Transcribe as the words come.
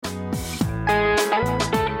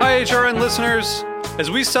HRN listeners.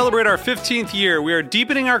 As we celebrate our 15th year, we are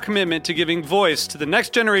deepening our commitment to giving voice to the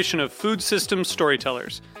next generation of food systems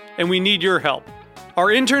storytellers, and we need your help. Our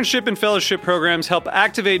internship and fellowship programs help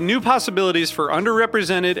activate new possibilities for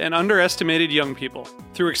underrepresented and underestimated young people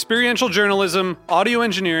through experiential journalism, audio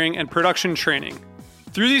engineering, and production training.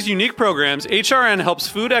 Through these unique programs, HRN helps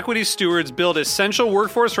food equity stewards build essential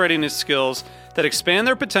workforce readiness skills that expand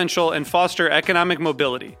their potential and foster economic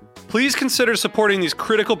mobility. Please consider supporting these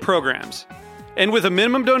critical programs. And with a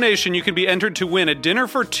minimum donation, you can be entered to win a dinner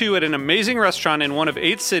for two at an amazing restaurant in one of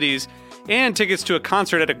 8 cities and tickets to a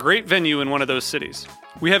concert at a great venue in one of those cities.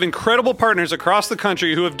 We have incredible partners across the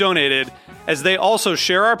country who have donated, as they also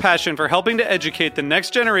share our passion for helping to educate the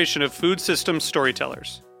next generation of food systems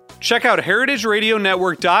storytellers. Check out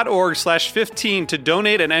heritageradionetwork.org/15 to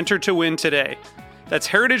donate and enter to win today. That's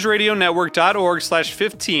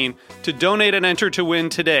heritageradionetwork.org/15 to donate and enter to win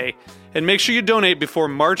today. And make sure you donate before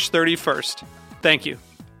March 31st. Thank you.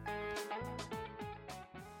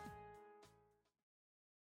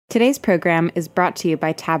 Today's program is brought to you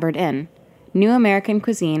by Tabard Inn, new American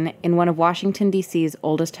cuisine in one of Washington, D.C.'s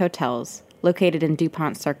oldest hotels, located in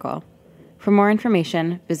DuPont Circle. For more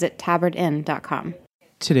information, visit tabardinn.com.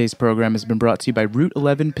 Today's program has been brought to you by Route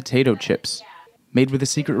 11 Potato Chips. Made with a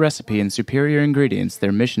secret recipe and superior ingredients,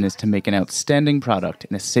 their mission is to make an outstanding product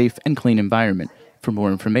in a safe and clean environment. For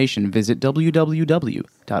more information, visit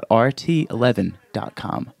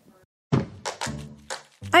www.rt11.com.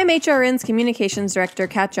 I'm HRN's Communications Director,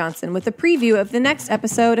 Kat Johnson, with a preview of the next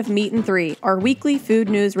episode of Meat and Three, our weekly food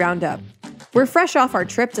news roundup. We're fresh off our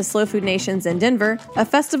trip to Slow Food Nations in Denver, a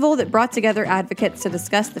festival that brought together advocates to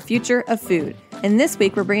discuss the future of food. And this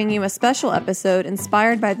week, we're bringing you a special episode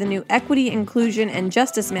inspired by the new Equity, Inclusion, and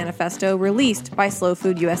Justice Manifesto released by Slow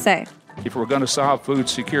Food USA. If we're going to solve food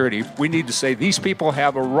security, we need to say these people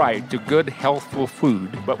have a right to good, healthful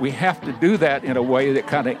food, but we have to do that in a way that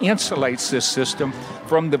kind of insulates this system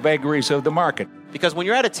from the vagaries of the market. Because when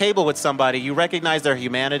you're at a table with somebody, you recognize their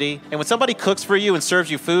humanity. And when somebody cooks for you and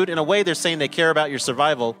serves you food, in a way they're saying they care about your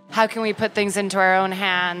survival. How can we put things into our own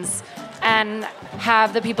hands and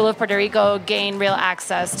have the people of Puerto Rico gain real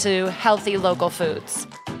access to healthy local foods?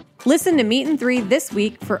 Listen to Meat and Three this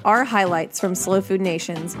week for our highlights from Slow Food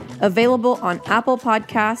Nations, available on Apple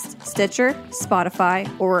Podcasts, Stitcher, Spotify,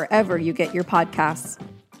 or wherever you get your podcasts.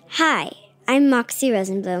 Hi, I'm Moxie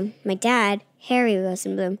Rosenblum. My dad, Harry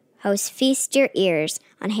Rosenblum, hosts Feast Your Ears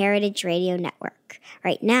on Heritage Radio Network.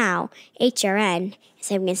 Right now, HRN is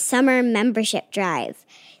having a summer membership drive.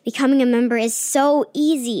 Becoming a member is so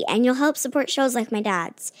easy, and you'll help support shows like my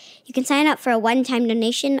dad's. You can sign up for a one-time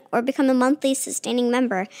donation or become a monthly sustaining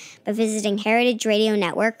member by visiting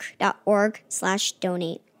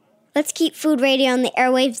heritageradionetwork.org/donate. Let's keep food radio on the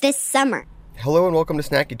airwaves this summer. Hello and welcome to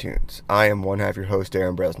Snacky Tunes. I am one half your host,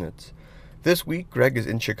 Aaron Bresnitz. This week, Greg is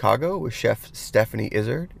in Chicago with chef Stephanie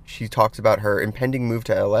Izzard. She talks about her impending move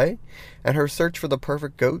to LA and her search for the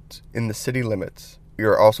perfect goat in the city limits. We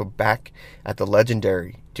are also back at the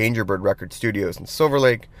legendary Dangerbird Record Studios in Silver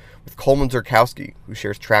Lake with Coleman Zurkowski, who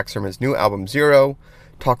shares tracks from his new album Zero,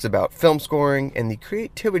 talks about film scoring, and the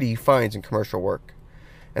creativity he finds in commercial work.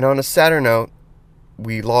 And on a sadder note,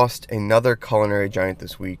 we lost another culinary giant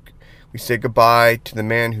this week. We say goodbye to the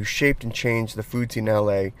man who shaped and changed the food scene in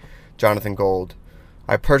LA, Jonathan Gold.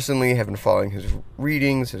 I personally have been following his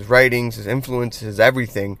readings, his writings, his influences, his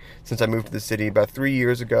everything since I moved to the city about 3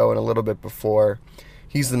 years ago and a little bit before.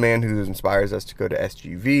 He's the man who inspires us to go to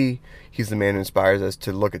SGV. He's the man who inspires us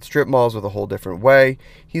to look at strip malls with a whole different way.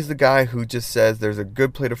 He's the guy who just says there's a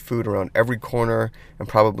good plate of food around every corner and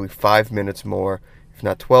probably 5 minutes more, if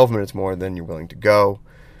not 12 minutes more, than you're willing to go.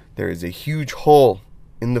 There is a huge hole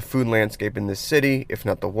in the food landscape in this city, if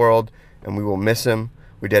not the world, and we will miss him.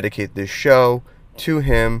 We dedicate this show to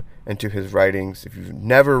him and to his writings. If you've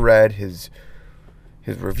never read his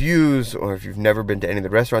reviews, or if you've never been to any of the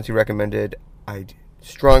restaurants he recommended, I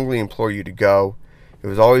strongly implore you to go. It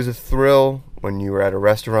was always a thrill when you were at a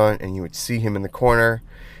restaurant and you would see him in the corner.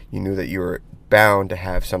 You knew that you were bound to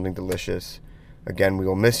have something delicious. Again, we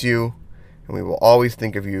will miss you, and we will always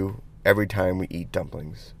think of you every time we eat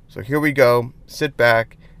dumplings. So here we go. Sit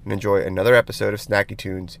back and enjoy another episode of Snacky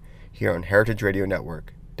Tunes here on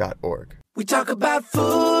heritageradionetwork.org. We talk about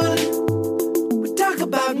food, we talk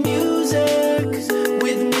about music,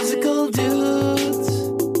 with musical dudes.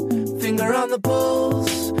 Finger on the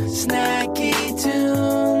pulse, Snacky Tunes.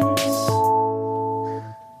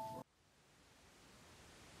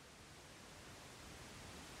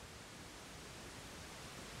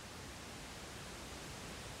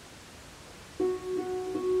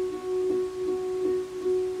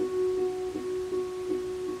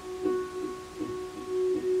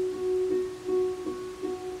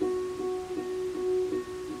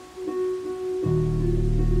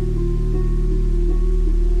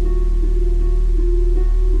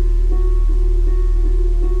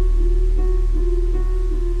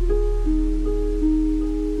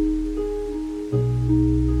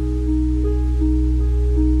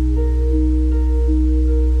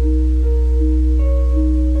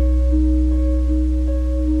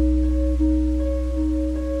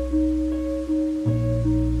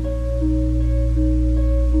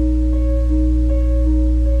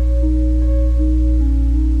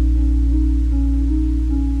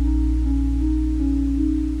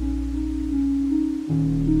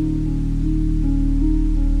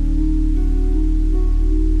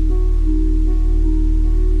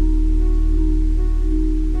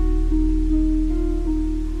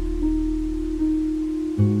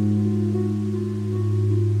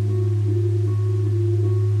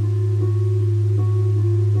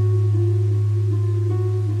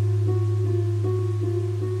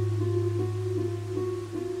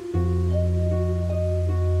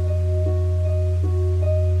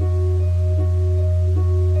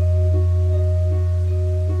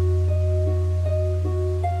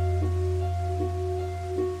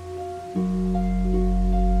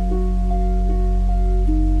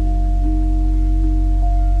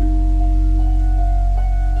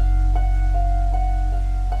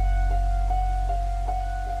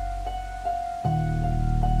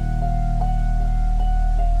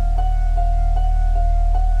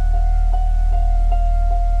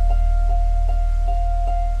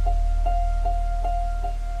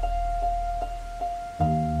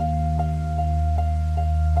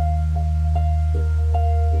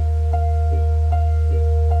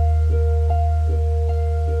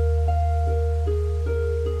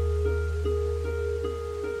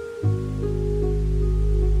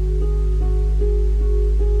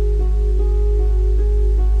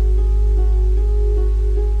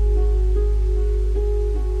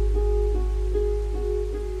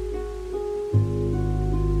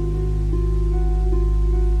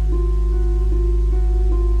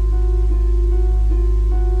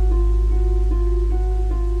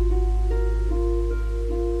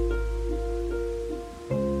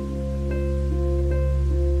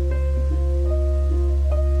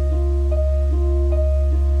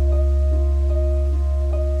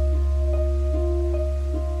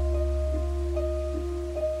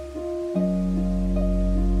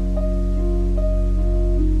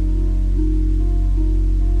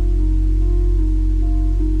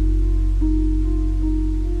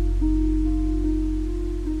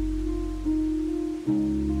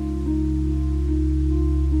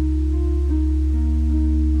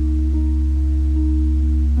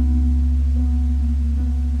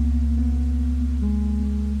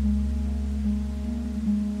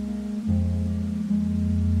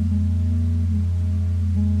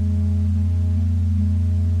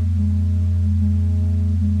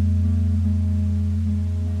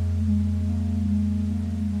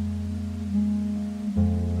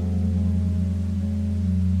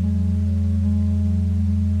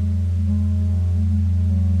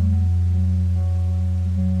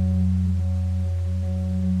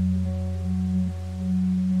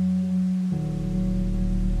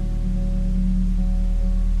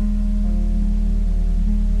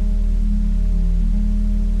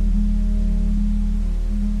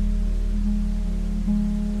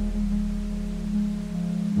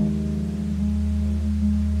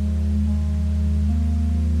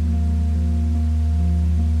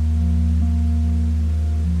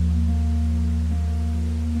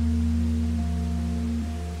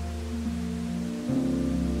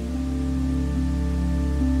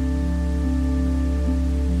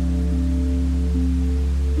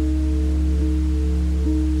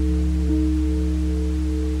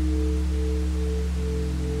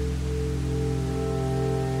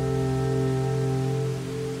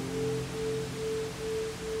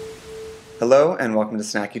 Hello and welcome to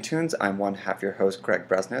Snacky Tunes. I'm one half your host, Greg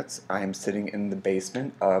Bresnitz. I am sitting in the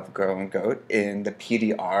basement of Girl and Goat in the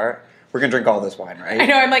PDR. We're going to drink all this wine, right? I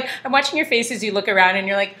know, I'm watching your face as you look around and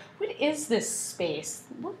you're like, what is this space?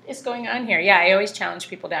 What is going on here? Yeah, I always challenge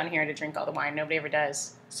people down here to drink all the wine. Nobody ever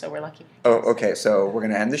does, so we're lucky. Oh, okay, so we're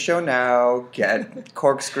going to end the show now, get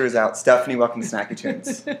corkscrews out. Stephanie, welcome to Snacky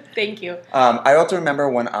Tunes. Thank you. I also remember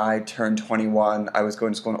when I turned 21, I was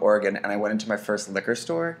going to school in Oregon, and I went into my first liquor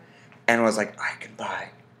store, and was like, I can buy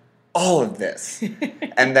all of this.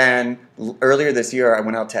 And then earlier this year, I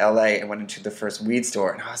went out to LA and went into the first weed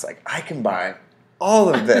store, and I was like, I can buy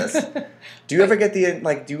all of this. Do you ever get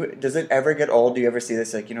does it ever get old? Do you ever see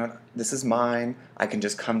this, like, you know, this is mine. I can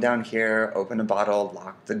just come down here, open a bottle,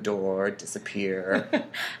 lock the door, disappear.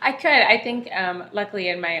 I could. I think, luckily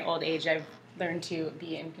in my old age, I've learned to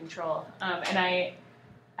be in control. And I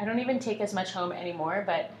don't even take as much home anymore,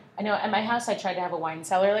 but I know at my house I tried to have a wine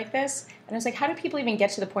cellar like this, and I was like, how do people even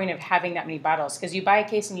get to the point of having that many bottles? Because you buy a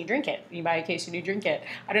case and you drink it. You buy a case and you drink it.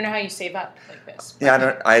 I don't know how you save up like this.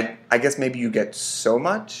 Yeah, I guess maybe you get so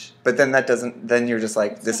much, but then then you're just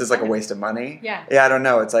like, this is like a waste of money. Yeah. Yeah, I don't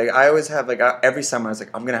know. It's like, I always have, like, every summer I was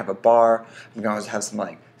like, I'm going to have a bar. I'm going to have some,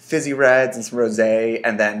 like, fizzy reds and some rosé,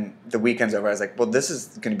 and then the weekend's over. I was like, well, this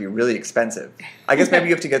is going to be really expensive. I guess maybe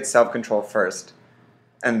you have to get self-control first.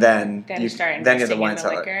 And then you start investing then you have the wine in the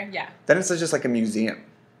cellar. liquor. Yeah. Then it's just like a museum.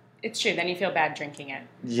 It's true. Then you feel bad drinking it.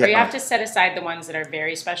 Yeah. Or you have to set aside the ones that are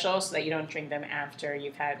very special so that you don't drink them after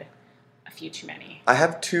you've had a few too many. I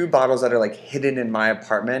have 2 bottles that are like hidden in my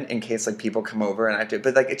apartment in case like people come over and I do,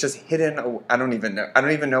 but like it's just hidden. I don't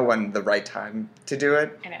even know when the right time to do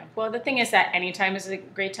it. I know. Well, the thing is that any time is a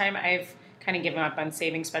great time. I've kind of given up on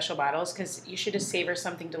saving special bottles because you should just savor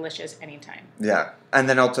something delicious anytime. Yeah. And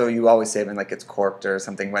then also you always save when like it's corked or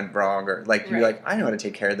something went wrong, or like you're like, I know how to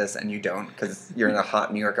take care of this, and you don't because you're in a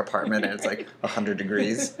hot New York apartment and it's like 100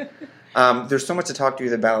 degrees. There's so much to talk to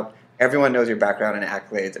you about. Everyone knows your background and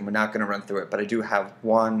accolades, and we're not going to run through it, but I do have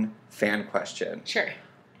one fan question. Sure.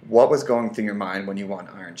 What was going through your mind when you won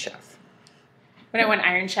Iron Chef? When I won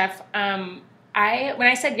Iron Chef, when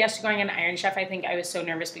I said yes to going on Iron Chef, I think I was so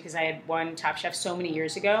nervous because I had won Top Chef so many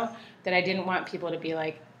years ago that I didn't want people to be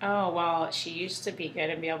like, oh, well, she used to be good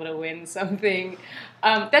and be able to win something.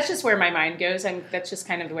 That's just where my mind goes, and that's just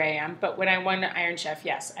kind of the way I am. But when I won Iron Chef,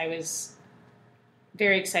 yes, I was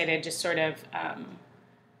very excited, just sort of,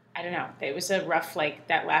 I don't know. It was a rough,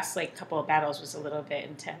 that last, couple of battles was a little bit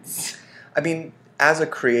intense. I mean, as a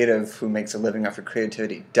creative who makes a living off of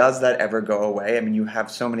creativity, does that ever go away? I mean, you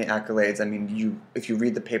have so many accolades. I mean, if you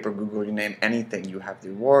read the paper, Google your name, anything, you have the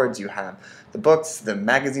awards, you have the books, the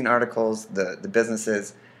magazine articles, the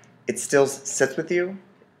businesses. It still sits with you?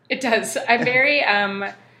 It does. I'm very,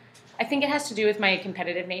 I think it has to do with my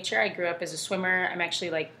competitive nature. I grew up as a swimmer. I'm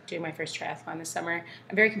actually, doing my first triathlon this summer.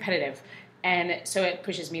 I'm very competitive. And so it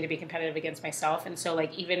pushes me to be competitive against myself. And so,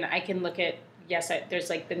 even I can look at, yes, there's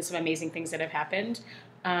been some amazing things that have happened,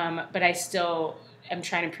 but I still am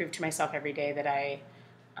trying to prove to myself every day that I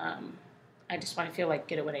just want to feel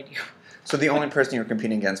good at what I do. So the only person you were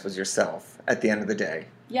competing against was yourself at the end of the day.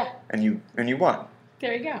 Yeah. And you won.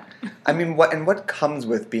 There you go. I mean, what comes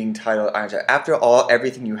with being titled Iron Chef? After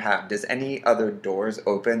everything you have, does any other doors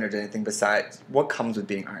open, or does anything besides? What comes with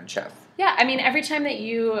being Iron Chef? Yeah, I mean, every time that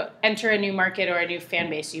you enter a new market or a new fan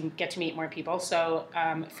base, you get to meet more people. So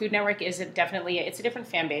Food Network is definitely a different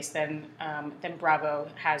fan base than Bravo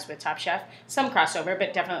has with Top Chef. Some crossover,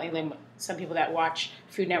 but definitely some people that watch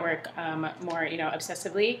Food Network more,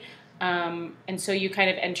 obsessively. And so you kind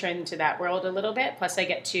of enter into that world a little bit. Plus, I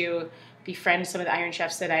get to befriend some of the Iron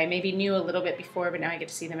Chefs that I maybe knew a little bit before, but now I get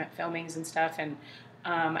to see them at filmings and stuff. And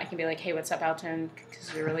I can be like, hey, what's up, Alton?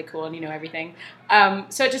 Because you're really cool and you know everything.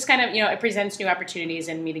 So it just kind of, it presents new opportunities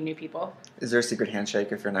and meeting new people. Is there a secret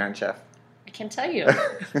handshake if you're an Iron Chef? I can't tell you.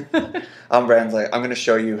 Brand's like, I'm going to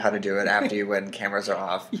show you how to do it after you when cameras are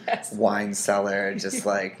off. Yes. Wine cellar, just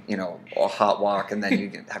a hot walk, and then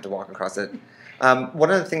you have to walk across it.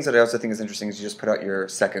 One of the things that I also think is interesting is you just put out your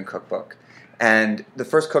second cookbook. And the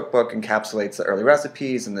first cookbook encapsulates the early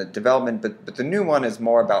recipes and the development, but the new one is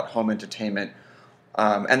more about home entertainment.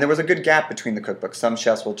 And there was a good gap between the cookbooks. Some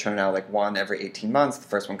chefs will turn out one every 18 months. The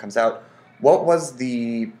first one comes out. What was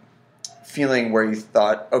the feeling where you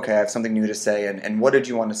thought, okay, I have something new to say, and what did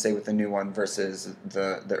you want to say with the new one versus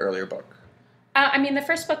the earlier book? I mean, the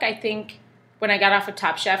first book, I think, when I got off of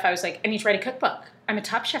Top Chef, I was like, I need to write a cookbook. I'm a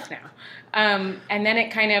Top Chef now. And then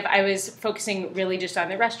I was focusing really just on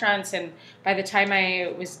the restaurants, and by the time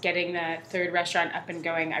I was getting the third restaurant up and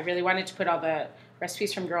going, I really wanted to put all the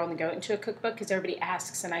recipes from Girl and the Goat into a cookbook because everybody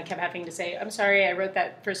asks, and I kept having to say, I'm sorry, I wrote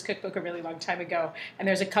that first cookbook a really long time ago. And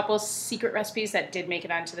there's a couple secret recipes that did make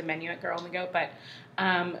it onto the menu at Girl and the Goat, but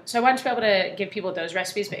so I wanted to be able to give people those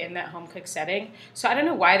recipes, but in that home cook setting. So I don't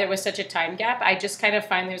know why there was such a time gap. I just kind of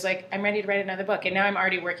finally was like, I'm ready to write another book, and now I'm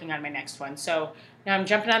already working on my next one. So now I'm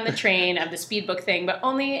jumping on the train of the speed book thing, but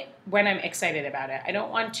only when I'm excited about it. I don't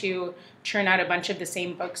want to churn out a bunch of the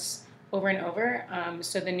same books over and over.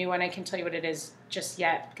 So the new one, I can tell you what it is just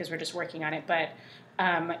yet because we're just working on it. But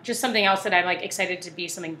just something else that I'm like excited to be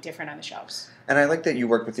something different on the shelves. And I like that you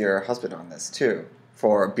worked with your husband on this too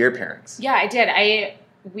for beer pairings. Yeah, I did.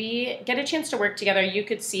 We get a chance to work together. You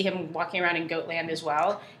could see him walking around in Goatland as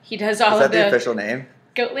well. He does all of the... Is that the official name?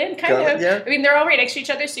 Goatland, kind of. Yeah. I mean, they're all right next to each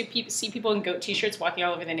other, so you see people in goat t-shirts walking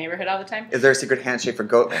all over the neighborhood all the time. Is there a secret handshake for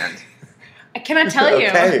Goatland? I cannot tell you.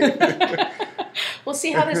 Okay. We'll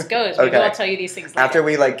see how this goes. Maybe I'll tell you these things later. After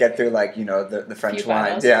we get through the French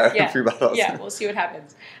wine. Yeah, a few bottles. Yeah, we'll see what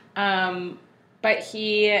happens. But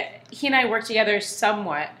he and I work together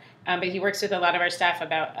somewhat. But he works with a lot of our staff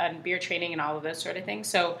about beer training and all of those sort of things.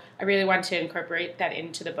 So I really want to incorporate that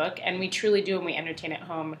into the book. And we truly do when we entertain at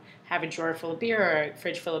home, have a drawer full of beer or a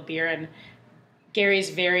fridge full of beer. And Gary's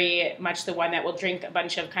very much the one that will drink a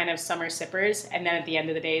bunch of kind of summer sippers. And then at the end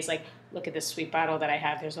of the day, he's like, look at this sweet bottle that I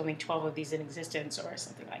have. There's only 12 of these in existence or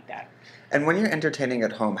something like that. And when you're entertaining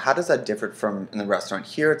at home, how does that differ from in the restaurant?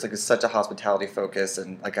 Here, it's such a hospitality focus.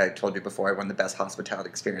 And like I told you before, I won the best hospitality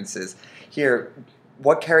experiences. Here,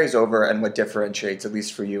 what carries over and what differentiates, at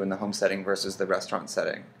least for you, in the home setting versus the restaurant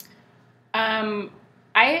setting?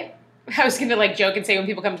 I was going to joke and say when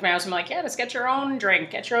people come to my house, I'm like, yeah, just get your own drink,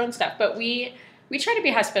 get your own stuff. But we try to be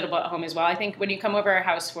hospitable at home as well. I think when you come over our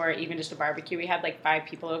house for even just a barbecue, we had 5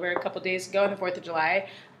 people over a couple days ago on the 4th of July.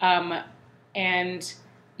 And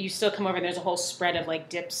you still come over and there's a whole spread of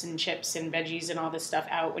dips and chips and veggies and all this stuff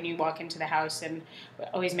out when you walk into the house, and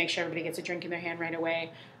always make sure everybody gets a drink in their hand right away.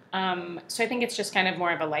 So I think it's just kind of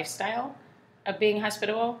more of a lifestyle of being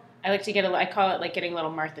hospitable. I like to I call it getting a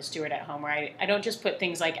little Martha Stewart at home, where I don't just put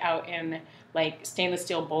things out in stainless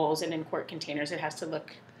steel bowls and in quart containers. It has to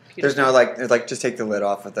look beautiful. There's no just take the lid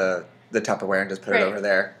off of the Tupperware and just put it over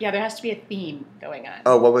there. Yeah, there has to be a theme going on.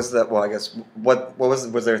 Oh, what was I guess, what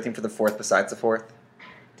was there a theme for the 4th besides the 4th?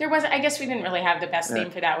 There was. I guess we didn't really have the best theme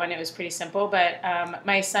for that one. It was pretty simple, but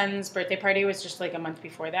my son's birthday party was just a month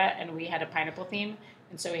before that, and we had a pineapple theme.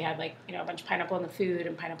 And so we had a bunch of pineapple in the food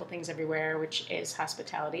and pineapple things everywhere, which is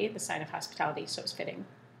hospitality, the sign of hospitality. So it's fitting.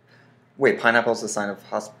 Wait, pineapple's the sign of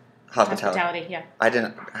hospitality? Hospitality, yeah. I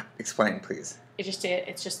didn't explain, please. It's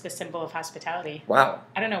just the symbol of hospitality. Wow.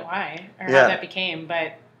 I don't know why or how that became,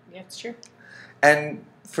 but yeah, it's true. And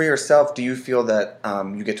for yourself, do you feel that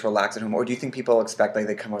you get to relax at home, or do you think people expect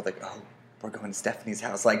they come over oh, we're going to Stephanie's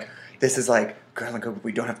house, this is Girl,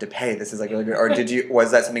 we don't have to pay, this is really good, or was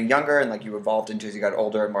that something younger and you evolved into as you got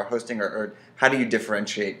older and more hosting, or how do you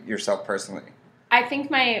differentiate yourself personally? I think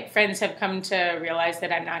my friends have come to realize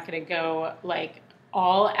that I'm not going to go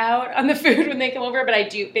all out on the food when they come over, but I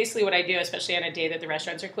do, basically what I do, especially on a day that the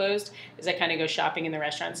restaurants are closed, is I kind of go shopping in the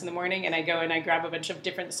restaurants in the morning, and I go and I grab a bunch of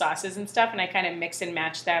different sauces and stuff, and I kind of mix and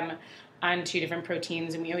match them on 2 different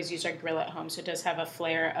proteins, and we always use our grill at home, so it does have a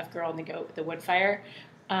flair of Girl and the Goat with the wood fire.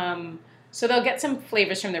 So they'll get some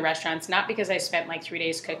flavors from the restaurants, not because I spent 3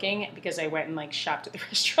 days cooking, because I went and shopped at the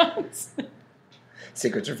restaurants.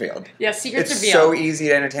 Secrets revealed. Yeah, secrets revealed. It's so easy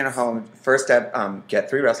to entertain at home. First step, get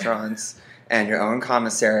 3 restaurants and your own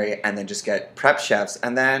commissary, and then just get prep chefs,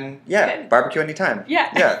 and then, barbecue anytime.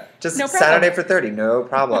 Yeah. Just no Saturday for 30, no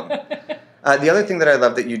problem. The other thing that I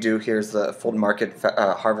love that you do here is the Fulton Market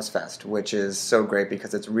Harvest Fest, which is so great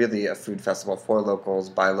because it's really a food festival for locals,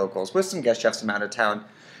 by locals, with some guest chefs from out of town.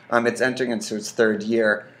 It's entering into its 3rd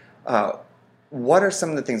year. What are some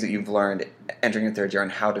of the things that you've learned entering your 3rd year on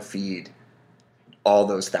how to feed all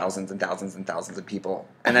those thousands and thousands and thousands of people?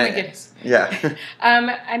 And my goodness. Yeah.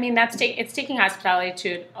 I mean, it's taking hospitality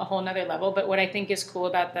to a whole nother level, but what I think is cool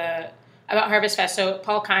about Harvest Fest, so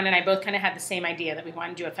Paul Kahn and I both kind of had the same idea that we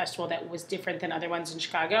wanted to do a festival that was different than other ones in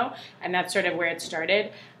Chicago, and that's sort of where it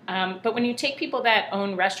started. But when you take people that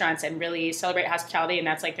own restaurants and really celebrate hospitality, and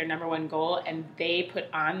that's their number one goal, and they put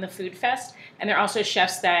on the food fest, and they're also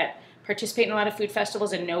chefs that participate in a lot of food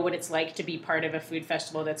festivals and know what it's like to be part of a food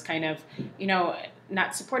festival that's kind of,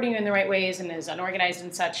 not supporting you in the right ways and is unorganized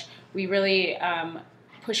and such, we really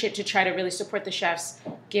push it to try to really support the chefs,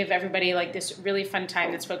 give everybody this really fun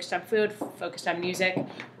time that's focused on food, focused on music,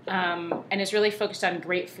 and is really focused on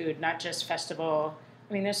great food, not just festival.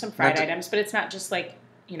 I mean, there's some fried items, but it's not just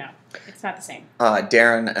it's not the same.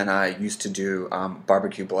 Darren and I used to do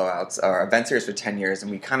barbecue blowouts, our event series for 10 years,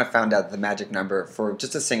 and we kind of found out the magic number for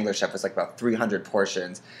just a singular chef was like about 300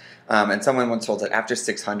 portions. And someone once told that after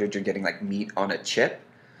 600, you're getting like meat on a chip.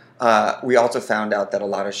 We also found out that a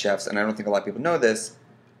lot of chefs, and I don't think a lot of people know this,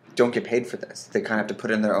 don't get paid for this. They kind of have to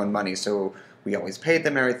put in their own money, so we always paid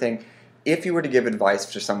them and everything. If you were to give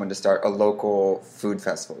advice for someone to start a local food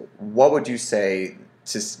festival, what would you say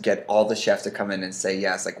to get all the chefs to come in and say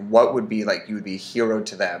yes? Like, what would be like you would be a hero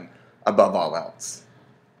to them above all else?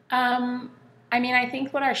 I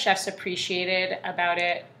think what our chefs appreciated about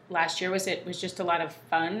it last year was it was just a lot of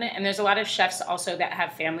fun. And there's a lot of chefs also that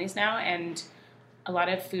have families now, and a lot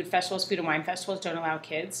of food festivals, food and wine festivals, don't allow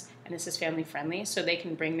kids, and this is family friendly, so they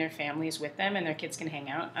can bring their families with them and their kids can hang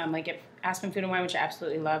out. Like at Aspen Food and Wine, which I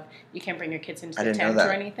absolutely love, you can't bring your kids into the tent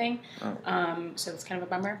or anything. So it's kind of a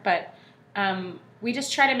bummer. But we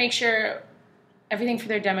just try to make sure everything for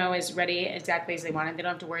their demo is ready exactly as they want it. They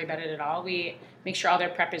don't have to worry about it at all. We make sure all their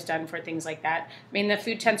prep is done for things like that. The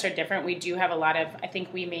food tents are different. We do have a lot of, I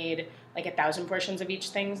think we made like 1,000 portions of each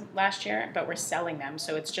thing last year, but we're selling them.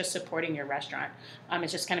 So it's just supporting your restaurant.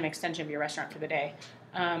 It's just kind of an extension of your restaurant for the day.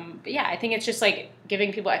 But yeah, I think it's just like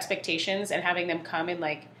giving people expectations and having them come and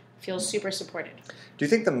like feel super supported. Do you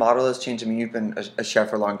think the model has changed? You've been a chef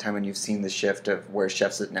for a long time and you've seen the shift of where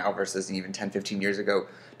chefs sit now versus even 10, 15 years ago.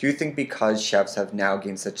 Do you think because chefs have now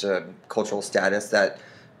gained such a cultural status that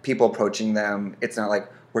people approaching them, it's not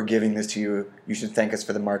like, we're giving this to you, you should thank us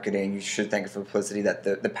for the marketing, you should thank us for publicity, that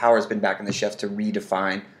the power has been back in the chefs to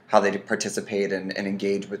redefine how they participate and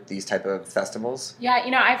engage with these type of festivals? Yeah,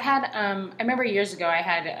 I've had, I remember years ago I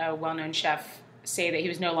had a well-known chef say that he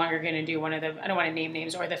was no longer going to do one of the, I don't want to name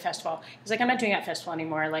names, or the festival. He's like, I'm not doing that festival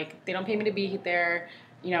anymore. Like, they don't pay me to be there.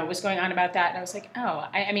 Was going on about that. And I was like, oh,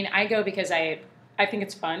 I go because I think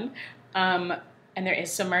it's fun. And there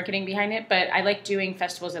is some marketing behind it, but I like doing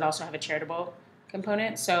festivals that also have a charitable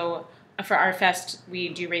component. So for our fest, we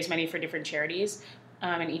do raise money for different charities.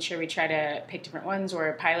 And each year we try to pick different ones,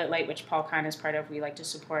 or Pilot Light, which Paul Kahn is part of, we like to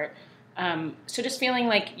support. So just feeling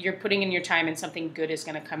like you're putting in your time and something good is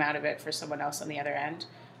going to come out of it for someone else on the other end,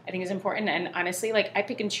 I think is important. And honestly, like, I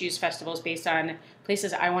pick and choose festivals based on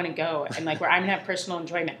places I want to go and like where I'm going to have personal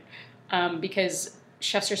enjoyment, because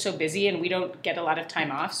chefs are so busy and we don't get a lot of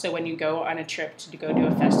time off. So when you go on a trip to go do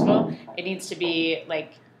a festival, it needs to be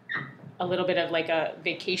like a little bit of like a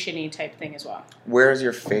vacation-y type thing as well. Where's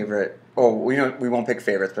your favorite, we won't pick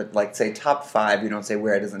favorites, but like say top 5, you don't say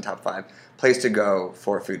where it is in top 5, place to go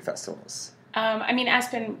for food festivals?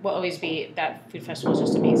 Aspen will always be, that food festival is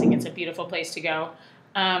just amazing. It's a beautiful place to go.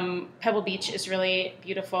 Pebble Beach is really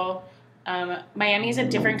beautiful. Miami is a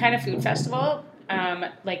different kind of food festival.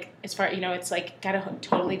 It's like got a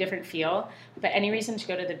totally different feel, but any reason to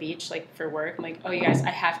go to the beach, like for work, I'm like, oh, you guys,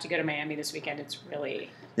 I have to go to Miami this weekend. It's really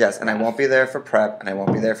yes, and I won't be there for prep, and I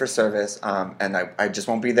won't be there for service, and I just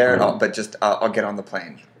won't be there at all. But just I'll get on the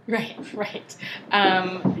plane. Right.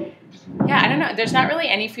 I don't know. There's not really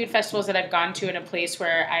any food festivals that I've gone to in a place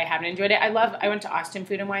where I haven't enjoyed it. I went to Austin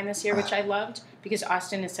Food and Wine this year, which I loved, because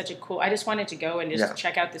Austin is such a cool, I just wanted to go and just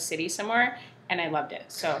check out the city somewhere, and I loved it.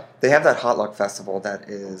 So they have that Hot Luck Festival that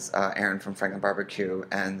is Aaron from Franklin Barbecue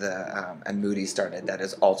and Moody started, that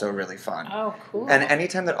is also really fun. Oh, cool. And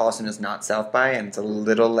anytime that Austin is not South by and it's a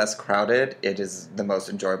little less crowded, it is the most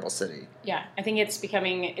enjoyable city. Yeah, I think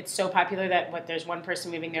it's so popular that there's one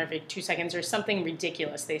person moving there every 2 seconds or something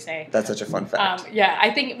ridiculous, they say. That's such a fun fact.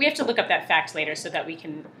 I think we have to look up that fact later so that we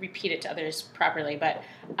can repeat it to others properly. But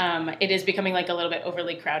it is becoming like a little bit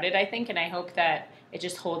overly crowded, I think, and I hope that it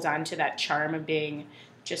just holds on to that charm of being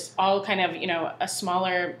just all kind of, a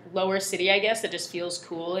smaller, lower city, I guess, that just feels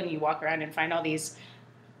cool, and you walk around and find all these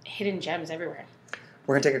hidden gems everywhere.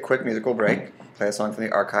 We're going to take a quick musical break, play a song from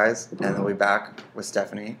the archives, and then we'll be back with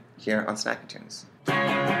Stephanie here on Snacky Tunes.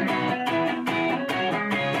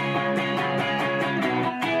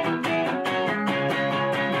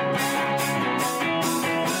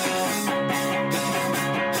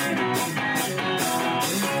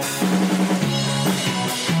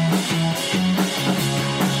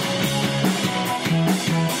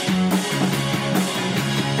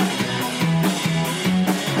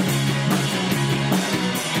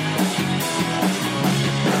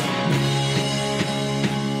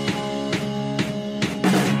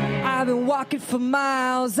 Walking for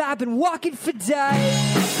miles, I've been walking for days,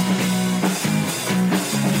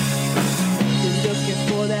 looking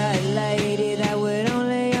for that lady that would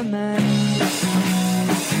only amaze.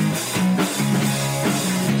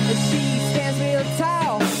 She stands real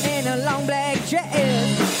tall in a long black dress.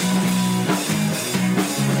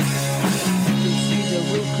 She's a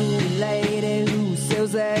real cool lady who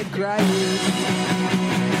sells that like grace.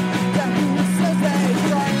 The who smells like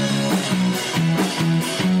grace.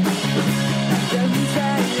 The who's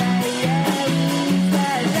that lady? Who's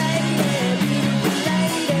that lady?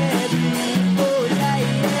 Beautiful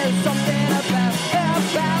lady, something about her,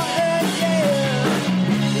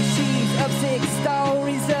 yeah. She's up 6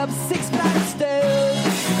 stories, up 6 flights of stairs.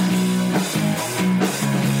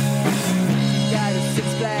 Got a 6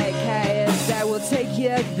 black cats that will take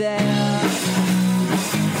you there.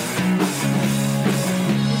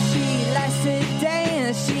 She likes to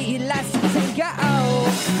dance, she likes to tango.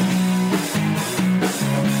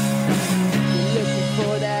 Looking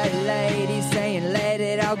for that lady saying let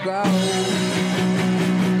it all go.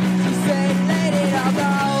 She said let it all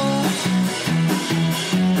go.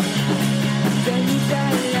 Then who's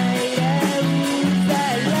that lady? Who's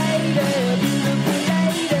that lady?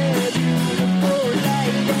 Beautiful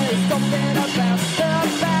lady, something about her,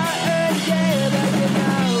 yeah, but you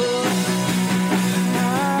know,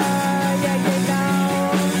 yeah, you know.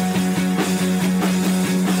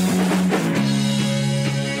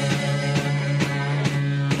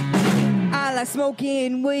 I like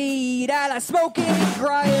smoking weed, I like smoking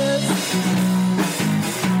grass.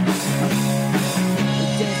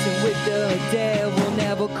 Dancing with the devil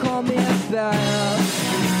never coming back.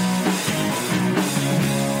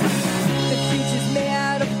 The future's made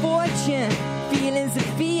out of fortune, feelings of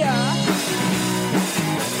fear.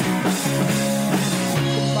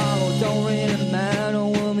 Tomorrow don't really matter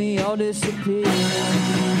when we all disappear.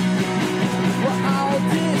 We'll all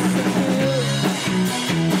disappear.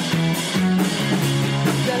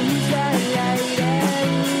 So who's that lady?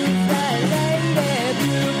 Who's that lady?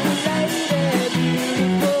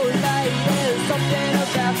 Beautiful lady, something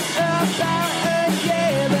about her,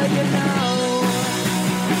 yeah, but you know,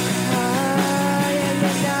 yeah, you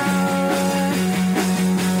know.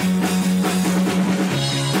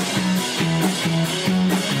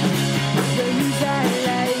 So who's that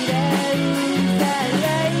lady?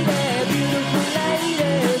 Who's that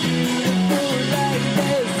lady? Beautiful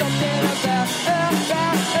lady, something about her,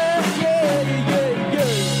 yeah, yeah, yeah.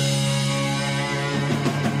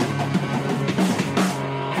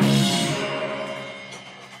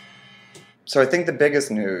 So I think the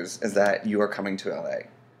biggest news is that you are coming to LA.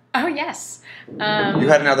 Oh, yes. You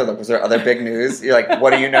had another look. Was there other big news? You're like,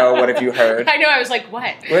 what do you know? What have you heard? I know. I was like,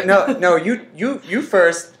 what? Wait, no. You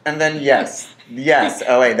first, and then yes,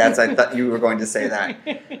 LA. I thought you were going to say that.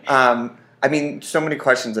 I mean, so many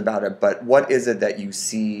questions about it. But what is it that you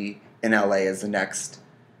see in LA as the next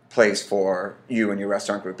place for you and your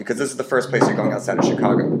restaurant group? Because this is the first place you're going outside of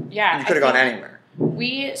Chicago. Yeah, you could have gone anywhere.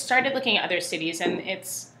 We started looking at other cities, and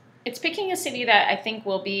it's picking a city that I think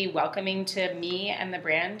will be welcoming to me and the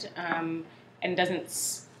brand, and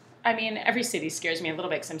doesn't. I mean, every city scares me a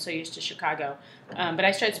little bit because I'm so used to Chicago. But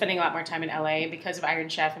I started spending a lot more time in LA because of Iron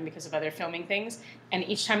Chef and because of other filming things. And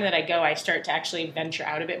each time that I go, I start to actually venture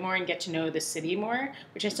out a bit more and get to know the city more,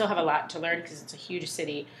 which I still have a lot to learn because it's a huge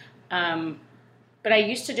city. But I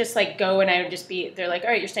used to just like go and I would just be, they're like,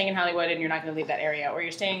 all right, you're staying in Hollywood and you're not going to leave that area, or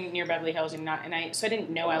you're staying near Beverly Hills and not, so I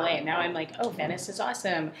didn't know LA, and now I'm like, oh, Venice is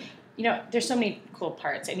awesome. You know, there's so many cool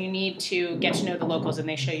parts, and you need to get to know the locals, and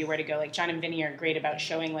they show you where to go. Like John and Vinny are great about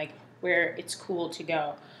showing like where it's cool to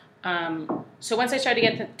go. So once I started to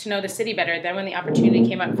get to know the city better, then when the opportunity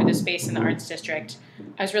came up for the space in the Arts District,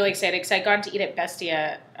 I was really excited because I'd gone to eat at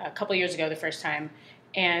Bestia a couple years ago the first time,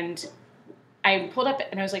 and I pulled up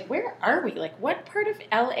and I was like, where are we? Like, what part of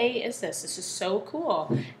LA is this? This is so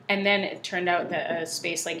cool. And then it turned out that a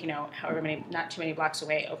space like, however many, not too many blocks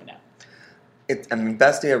away opened up.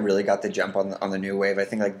 Bestia really got the jump on the new wave. I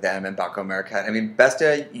think like them and Baco America. I mean,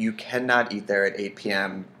 Bestia, you cannot eat there at 8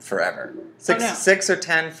 p.m. forever. 6 or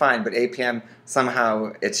 10, fine, but 8 p.m.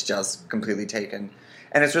 somehow it's just completely taken.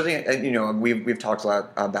 And it's really, we've talked a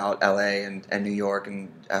lot about LA and New York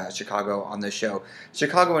and Chicago on this show.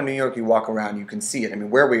 Chicago and New York, you walk around, you can see it. I mean,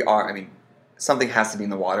 where we are, something has to be in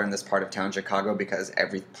the water in this part of town, Chicago, because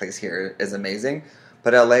every place here is amazing.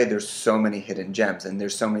 But LA, there's so many hidden gems, and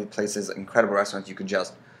there's so many places, incredible restaurants you could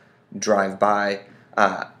just drive by.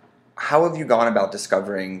 How have you gone about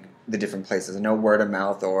discovering the different places? No word of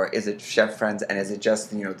mouth, or is it chef friends, and is it just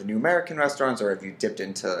the new American restaurants, or have you dipped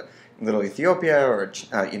into Little Ethiopia or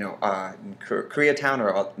Koreatown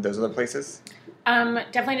or those other places?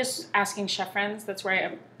 Definitely just asking chef friends. That's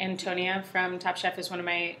where Antonia from Top Chef is one of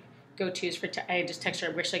my go-tos for. I just text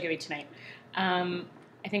her, "Where should I go eat tonight?" I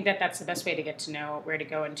think that's the best way to get to know where to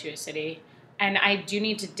go into a city. And I do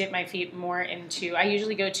need to dip my feet more into. I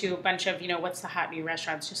usually go to a bunch of what's the hot new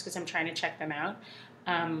restaurants just because I'm trying to check them out.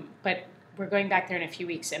 But we're going back there in a few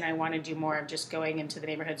weeks, and I want to do more of just going into the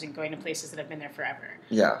neighborhoods and going to places that have been there forever.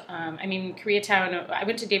 Yeah. I mean, Koreatown, I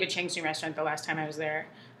went to David Chang's new restaurant the last time I was there,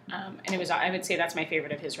 and it was, I would say that's my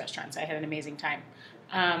favorite of his restaurants. I had an amazing time.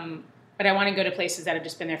 But I want to go to places that have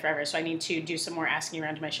just been there forever, so I need to do some more asking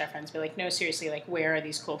around to my chef friends, be like, no, seriously, like, where are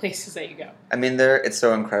these cool places that you go? I mean, it's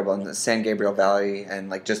so incredible in the San Gabriel Valley, and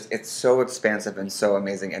like just it's so expansive and so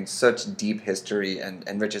amazing, and such deep history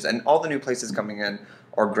and riches, and all the new places coming in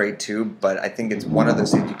are great too. But I think it's one of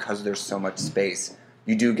those things, because there's so much space,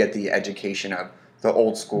 you do get the education of the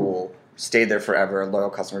old school, stayed there forever,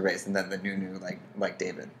 loyal customer base, and then the new like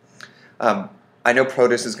David. I know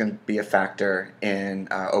produce is going to be a factor in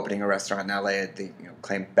opening a restaurant in LA. They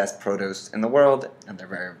claim best produce in the world, and they're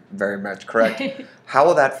very, very much correct. How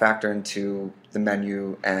will that factor into the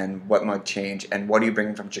menu, and what might change, and what are you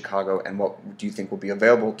bringing from Chicago, and what do you think will be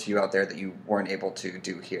available to you out there that you weren't able to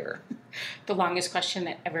do here? The longest question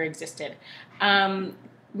that ever existed.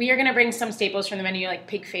 We are going to bring some staples from the menu, like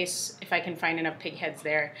pig face, if I can find enough pig heads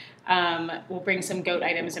there. We'll bring some goat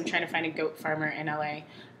items. I'm trying to find a goat farmer in LA.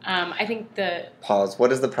 I think Pause.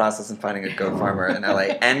 What is the process in finding a goat farmer in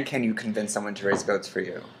LA? And can you convince someone to raise goats for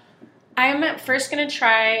you? I'm first going to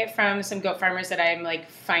try from some goat farmers that I'm like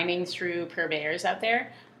finding through purveyors out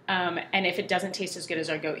there. And if it doesn't taste as good as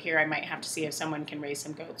our goat here, I might have to see if someone can raise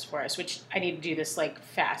some goats for us, which I need to do this like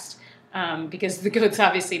fast, because the goats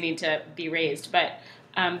obviously need to be raised. But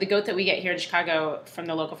the goat that we get here in Chicago from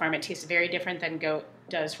the local farm, it tastes very different than goat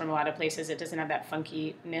does from a lot of places. It doesn't have that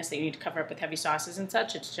funkiness that you need to cover up with heavy sauces and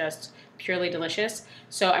such. It's just purely delicious.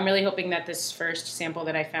 So I'm really hoping that this first sample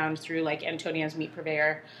that I found through like Antonio's meat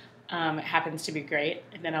purveyor happens to be great.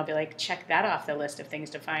 And then I'll be like, check that off the list of things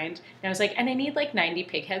to find. And I was like, and I need like 90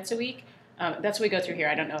 pig heads a week. That's what we go through here.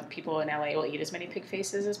 I don't know if people in LA will eat as many pig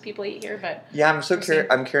faces as people eat here, but yeah, I'm so curious.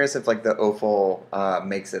 I'm curious if like the offal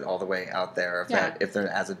makes it all the way out there, if they're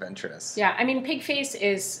as adventurous. Yeah, I mean, pig face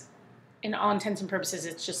is, in all intents and purposes,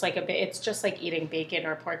 it's just like it's just like eating bacon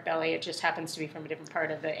or pork belly. It just happens to be from a different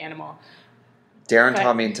part of the animal. Darren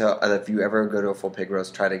taught me if you ever go to a full pig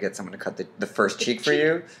roast, try to get someone to cut the first cheek for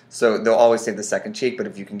you. So they'll always save the second cheek, but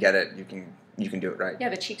if you can get it, you can do it right. Yeah,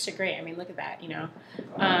 the cheeks are great. I mean, look at that,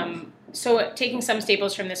 So taking some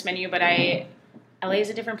staples from this menu, but LA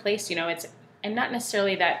is a different place, it's, and not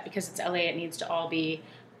necessarily that because it's LA, it needs to all be,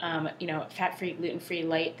 fat-free, gluten-free,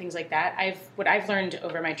 light, things like that. What I've learned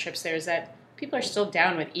over my trips there is that people are still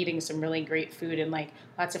down with eating some really great food and like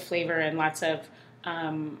lots of flavor and lots of,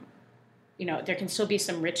 there can still be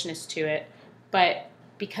some richness to it, but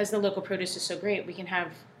because the local produce is so great, we can have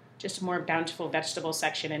just a more bountiful vegetable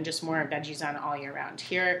section and just more veggies on all year round.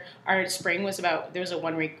 Here, our spring was there was a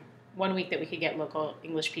 1 week that we could get local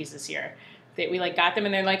English peas this year. We got them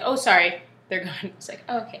and they're like, oh, sorry, they're gone. It's like,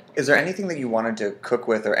 oh, okay. Is there anything that you wanted to cook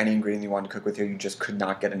with, or any ingredient you wanted to cook with here you just could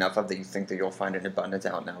not get enough of that you think that you'll find in abundance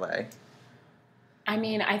out in LA? I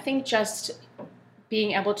mean, I think just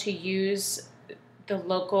being able to use the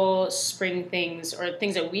local spring things, or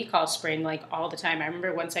things that we call spring, like all the time. I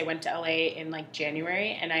remember once I went to LA in like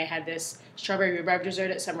January and I had this strawberry rhubarb dessert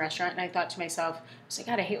at some restaurant, and I thought to myself, I was like,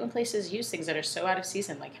 God, I hate when places use things that are so out of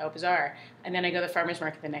season, like how bizarre. And then I go to the farmer's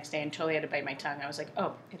market the next day and totally had to bite my tongue. I was like,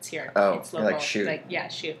 oh, it's here. Oh, it's local. like, shoot. Like, yeah,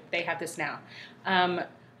 shoot. They have this now.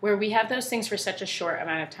 Where we have those things for such a short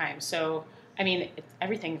amount of time. So, I mean, it's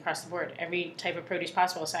everything across the board, every type of produce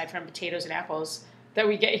possible aside from potatoes and apples that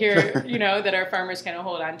we get here, that our farmers kind of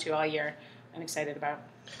hold on to all year. I'm excited about.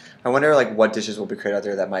 I wonder, what dishes will be created out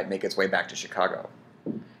there that might make its way back to Chicago.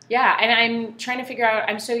 Yeah, and I'm trying to figure out,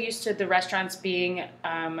 I'm so used to the restaurants being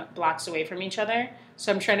blocks away from each other.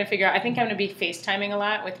 So I'm trying to figure out, I think I'm going to be FaceTiming a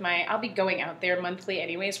lot with I'll be going out there monthly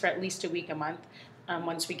anyways for at least a week a month.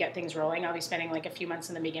 Once we get things rolling, I'll be spending like a few months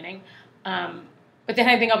in the beginning. But then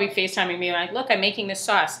I think I'll be FaceTiming me like, look, I'm making this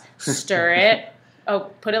sauce. Stir it.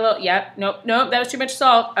 Oh, put a little, nope, that was too much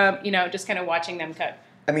salt. Just kind of watching them cook.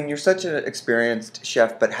 I mean, you're such an experienced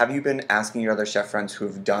chef, but have you been asking your other chef friends who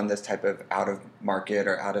have done this type of out-of-market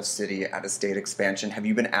or out-of-city, out-of-state expansion, have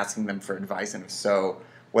you been asking them for advice? And if so,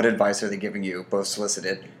 what advice are they giving you, both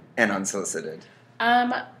solicited and unsolicited?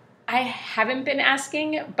 I haven't been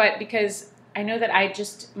asking, but because I know that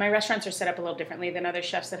my restaurants are set up a little differently than other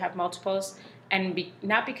chefs that have multiples, and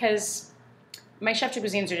not because my chef de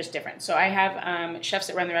cuisines are just different. So I have chefs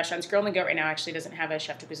that run the restaurants. Girl and the Goat right now actually doesn't have a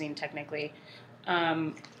chef de cuisine technically.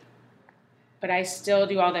 But I still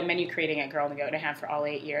do all the menu creating at Girl and the Goat, and I have for all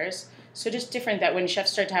 8 years. So just different that when chefs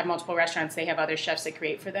start to have multiple restaurants, they have other chefs that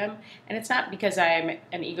create for them. And it's not because I'm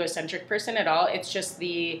an egocentric person at all. It's just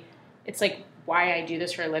it's like why I do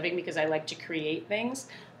this for a living, because I like to create things.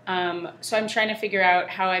 So I'm trying to figure out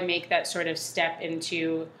how I make that sort of step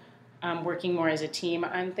into working more as a team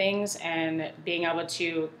on things and being able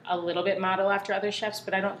to a little bit model after other chefs,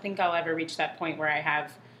 but I don't think I'll ever reach that point where I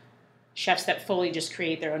have chefs that fully just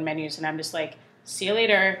create their own menus and I'm just like, see you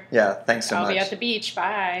later. Yeah, thanks so much. I'll be at the beach.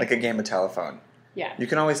 Bye. Like a game of telephone. Yeah. You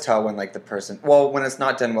can always tell when like the person, well, when it's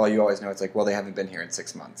not done well, you always know it's like, well, they haven't been here in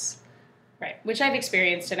 6 months. Right, which I've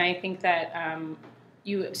experienced, and I think that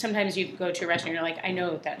sometimes you go to a restaurant and you're like, I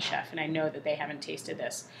know that chef, and I know that they haven't tasted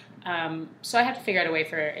this. So I have to figure out a way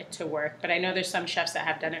for it to work. But I know there's some chefs that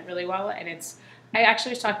have done it really well, and I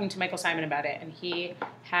actually was talking to Michael Simon about it, and he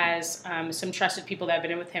has some trusted people that have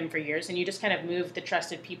been in with him for years, and you just kind of move the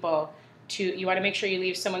trusted people to, you want to make sure you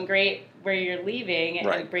leave someone great where you're leaving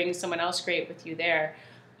and bring someone else great with you there.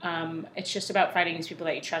 It's just about finding these people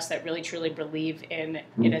that you trust that really truly believe in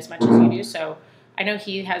it as much as you do. So I know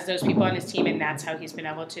he has those people on his team, and that's how he's been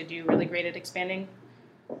able to do really great at expanding.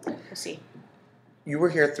 We'll see. You were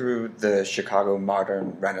here through the Chicago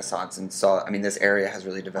modern renaissance and saw, I mean, this area has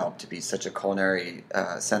really developed to be such a culinary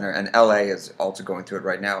center, and LA is also going through it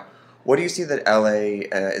right now. What do you see that LA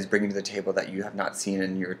is bringing to the table that you have not seen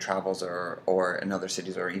in your travels or in other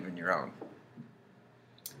cities or even your own?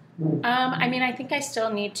 I mean, I think I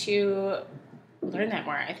still need to learn that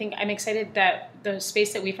more. I think I'm excited that the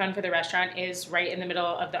space that we found for the restaurant is right in the middle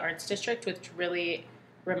of the Arts District, which really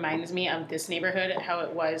reminds me of this neighborhood, how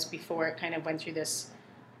it was before it kind of went through this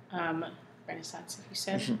renaissance, if you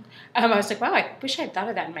said. Mm-hmm. I was like, wow, I wish I had thought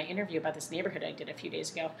of that in my interview about this neighborhood I did a few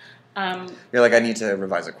days ago. You're like, I need to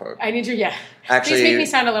revise a quote. I need to, yeah. Actually, please make me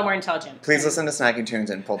sound a little more intelligent. Please listen to Snacking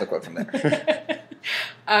Tunes and pull the quote from there.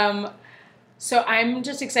 So I'm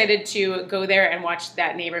just excited to go there and watch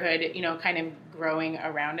that neighborhood, kind of growing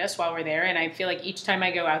around us while we're there. And I feel like each time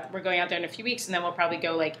I go out, we're going out there in a few weeks, and then we'll probably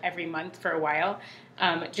go like every month for a while.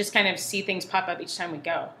 Just kind of see things pop up each time we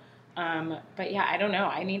go. But yeah, I don't know.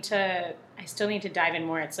 I still need to dive in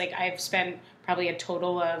more. It's like I've spent probably a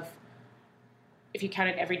total of, if you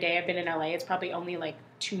counted every day I've been in LA, it's probably only like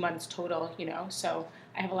 2 months total, so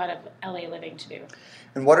I have a lot of LA living to do.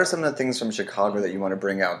 And what are some of the things from Chicago that you want to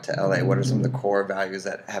bring out to LA? What are some of the core values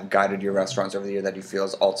that have guided your restaurants over the year that you feel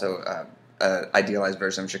is also an idealized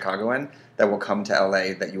version of Chicagoan that will come to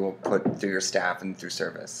LA that you will put through your staff and through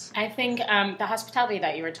service? I think the hospitality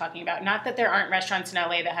that you were talking about, not that there aren't restaurants in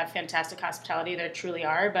LA that have fantastic hospitality, there truly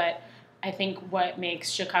are, but I think what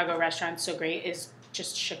makes Chicago restaurants so great is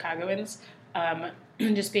just Chicagoans,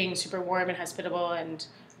 just being super warm and hospitable and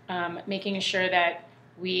making sure that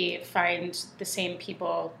we find the same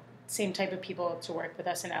type of people to work with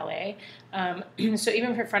us in LA. So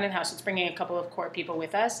even for front of the house, it's bringing a couple of core people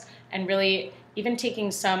with us and really even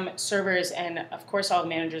taking some servers, and of course all the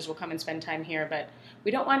managers will come and spend time here, but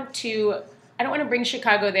I don't want to bring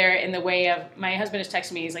Chicago there in the way of, my husband is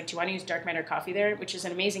texting me, he's like, do you want to use Dark Matter Coffee there, which is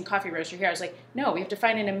an amazing coffee roaster here? I was like, no, we have to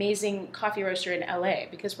find an amazing coffee roaster in LA,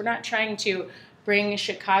 because we're not trying to bring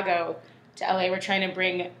Chicago to LA, we're trying to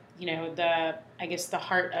bring, the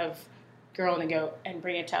heart of Girl and the Goat and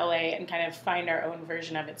bring it to LA and kind of find our own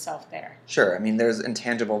version of itself there. Sure. I mean, there's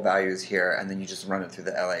intangible values here, and then you just run it through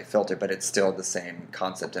the LA filter, but it's still the same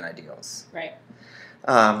concept and ideals. Right.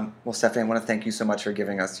 Well, Stephanie, I want to thank you so much for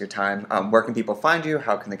giving us your time. Where can people find you?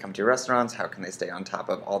 How can they come to your restaurants? How can they stay on top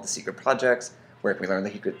of all the secret projects? Where can we learn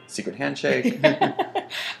the secret handshake? You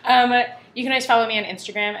can always follow me on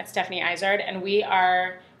Instagram at Stephanie Izard, and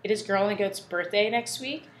it is Girl and the Goat's birthday next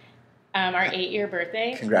week. Our 8-year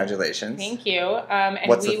birthday. Congratulations. Thank you. And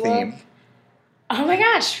what's the theme? Oh my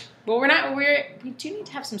gosh. Well, we do need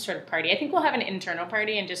to have some sort of party. I think we'll have an internal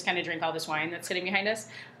party and just kind of drink all this wine that's sitting behind us.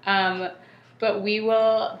 But we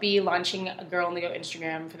will be launching a Girl and the Goat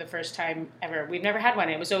Instagram for the first time ever. We've never had one.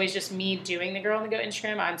 It was always just me doing the Girl and the Goat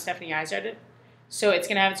Instagram on Stephanie Izard. So it's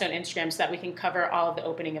going to have its own Instagram so that we can cover all of the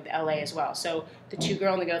opening of the LA as well. So the two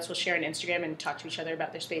Girl and the Goats will share an Instagram and talk to each other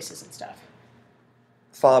about their spaces and stuff.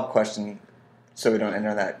 Follow-up question, so we don't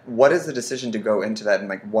enter that. What is the decision to go into that,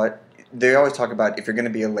 and what they always talk about? If you're going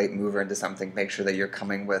to be a late mover into something, make sure that you're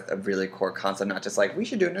coming with a really core concept, not just we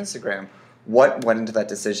should do an Instagram. What went into that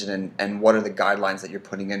decision, and what are the guidelines that you're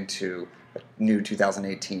putting into a new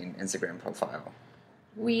 2018 Instagram profile?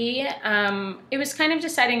 It was kind of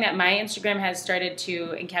deciding that my Instagram has started to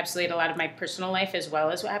encapsulate a lot of my personal life as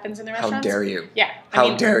well as what happens in the restaurants. How dare you? Yeah.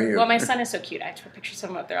 How dare you? Well, my son is so cute. I have to put pictures of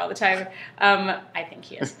him up there all the time. I think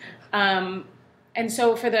he is. And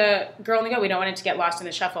so for the Girl and the Goat, we don't want it to get lost in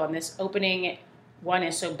the shuffle. And this opening one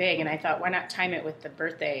is so big, and I thought, why not time it with the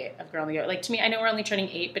birthday of Girl and the Goat? To me, I know we're only turning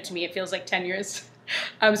 8, but to me it feels like 10 years.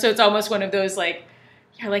 So it's almost one of those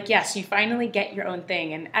you're like, yes, you finally get your own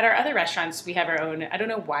thing. And at our other restaurants, we have our own. I don't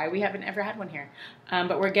know why we haven't ever had one here,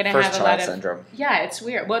 but we're gonna have a lot of syndrome. Yeah, it's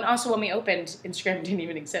weird. Well, and also when we opened, Instagram didn't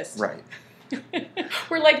even exist. Right.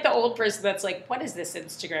 We're like the old person that's like, what is this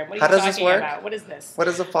Instagram? What are How you does this talking work? about? What is this? What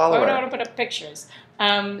is a follower? Why would I want to put up pictures?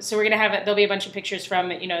 So we're gonna have it. There'll be a bunch of pictures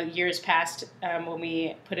from years past when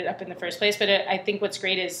we put it up in the first place. But I think what's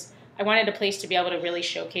great is I wanted a place to be able to really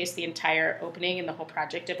showcase the entire opening and the whole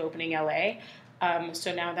project of opening LA.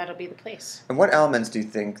 So now that'll be the place. And what elements do you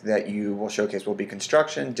think that you will showcase? Will be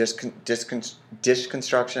construction, dish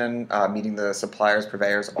construction, meeting the suppliers,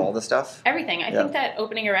 purveyors, all the stuff? Everything. I think that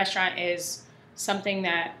opening a restaurant is something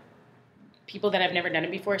that people that have never done it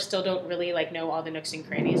before still don't really know all the nooks and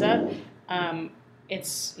crannies of.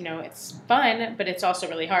 It's it's fun, but it's also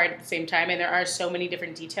really hard at the same time, and there are so many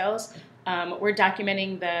different details. We're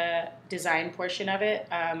documenting the design portion of it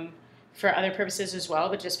for other purposes as well,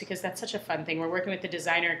 but just because that's such a fun thing. We're working with the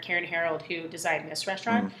designer, Karen Harold, who designed this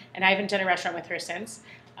restaurant, and I haven't done a restaurant with her since.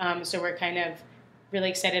 So we're kind of really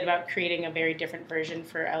excited about creating a very different version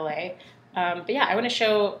for LA. But yeah, I want to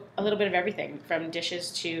show a little bit of everything, from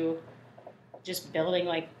dishes to just building,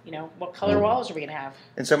 what color walls are we going to have?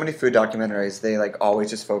 In so many food documentaries, they always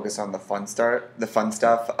just focus on the fun stuff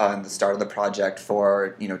on the start of the project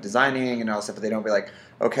for, designing and all stuff, but they don't be like,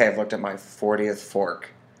 okay, I've looked at my 40th fork.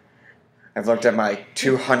 I've looked at my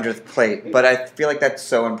 200th plate. But I feel like that's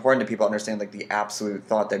so important to people understand, the absolute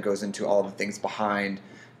thought that goes into all the things behind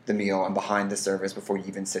the meal and behind the service before you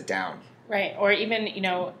even sit down. Right. Or even,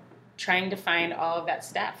 trying to find all of that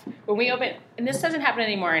stuff. When we open, and this doesn't happen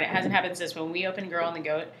anymore, and it hasn't happened since when we opened Girl and the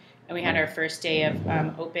Goat, and we had our first day of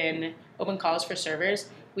open calls for servers,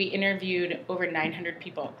 we interviewed over 900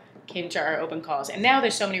 people came to our open calls. And now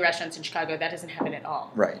there's so many restaurants in Chicago, that doesn't happen at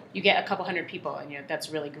all. Right. You get a couple hundred people, and that's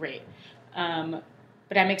really great.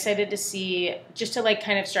 But I'm excited to see, just to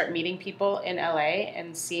kind of start meeting people in LA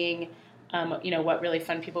and seeing, what really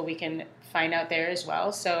fun people we can find out there as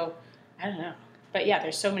well. So, I don't know. But yeah,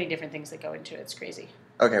 there's so many different things that go into it. It's crazy.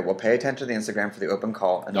 Okay, well, pay attention to the Instagram for the open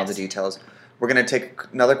call and all the details. We're going to take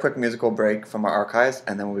another quick musical break from our archives,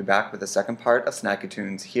 and then we'll be back with the second part of Snacky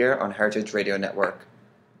Tunes here on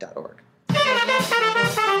heritageradionetwork.org.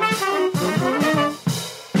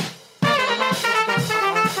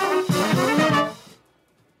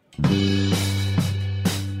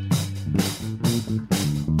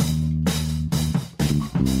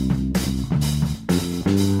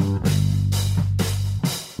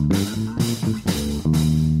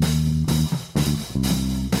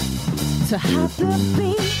 To hide the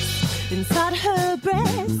beats inside her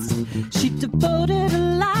breast, she devoted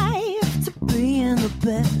her life to being the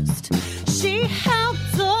best. She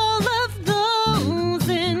helped all of those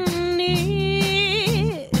in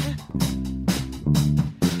need.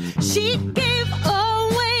 She gave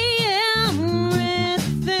away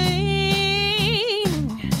everything,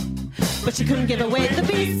 but she couldn't give away the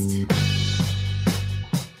beast.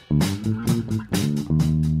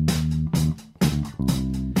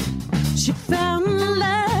 She found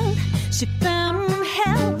love, she found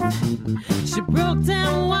help, she broke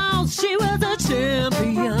down walls, she was a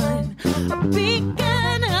champion, a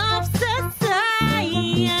beacon of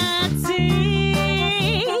society.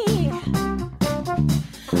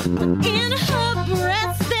 But in her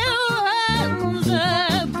breast there was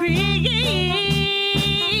a beast,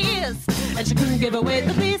 and she couldn't give away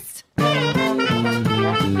the beast.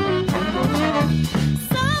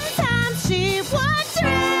 Sometimes she would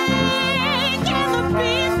drink, and the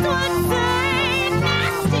beast would say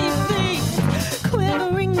nasty things,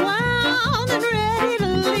 quivering wild and ready to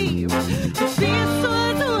leave. The beast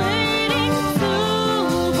was waiting to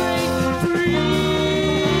break free.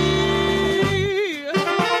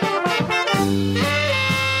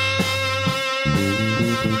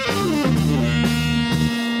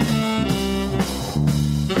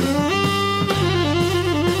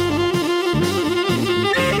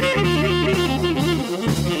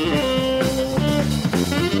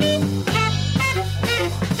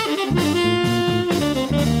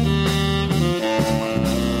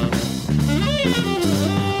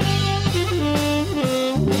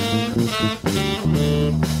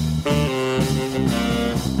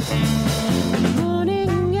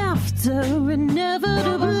 Morning after,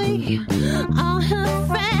 inevitably, all her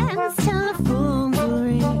friends' telephones would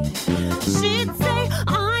ring. She'd say,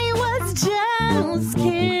 I was just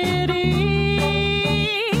kidding.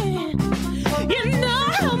 You know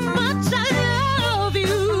how much I love you.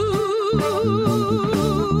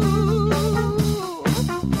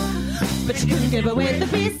 But she couldn't give away the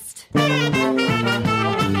beast.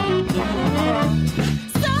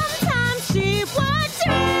 Sometimes she would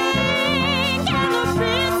drink, and the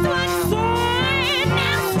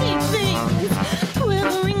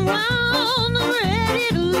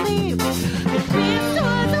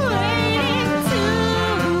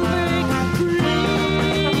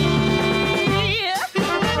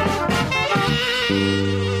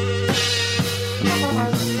Sadly,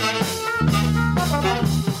 as the years dragged on,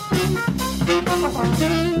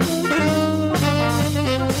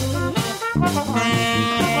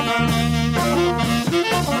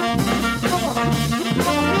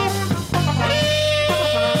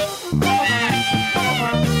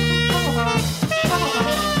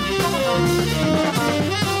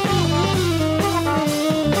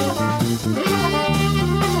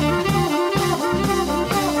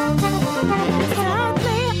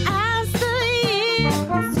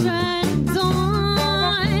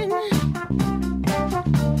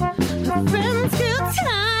 her friends grew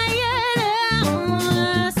tired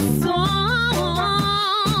of the song.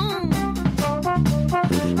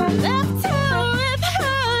 Left her with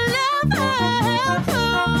her lover,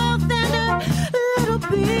 cold and a little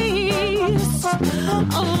beast.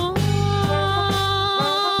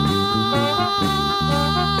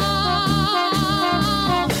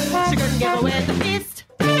 She couldn't get away with the beast.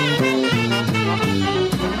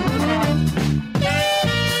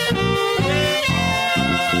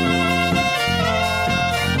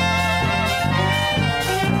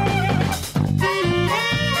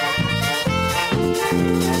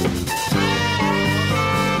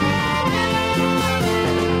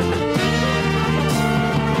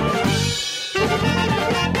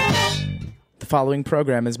 The following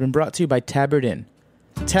program has been brought to you by Tabard Inn.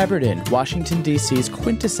 Tabard Inn, Washington, D.C.'s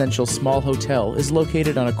quintessential small hotel, is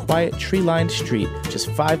located on a quiet, tree-lined street just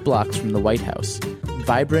 5 blocks from the White House.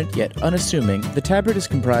 Vibrant yet unassuming, the Tabard is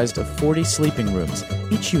comprised of 40 sleeping rooms,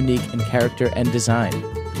 each unique in character and design.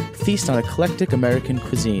 Feast on eclectic American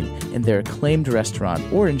cuisine in their acclaimed restaurant,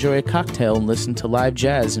 or enjoy a cocktail and listen to live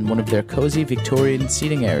jazz in one of their cozy Victorian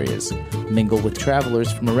seating areas. Mingle with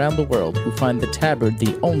travelers from around the world who find the Tabard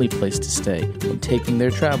the only place to stay when taking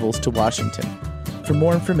their travels to Washington. For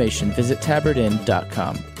more information, visit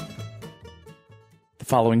tabardinn.com. The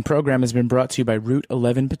following program has been brought to you by Route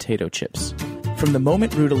 11 Potato Chips. From the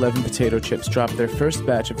moment Route 11 Potato Chips dropped their first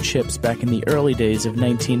batch of chips back in the early days of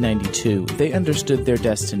 1992, they understood their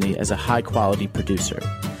destiny as a high-quality producer.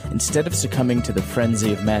 Instead of succumbing to the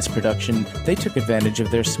frenzy of mass production, they took advantage of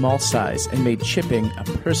their small size and made chipping a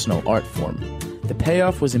personal art form. The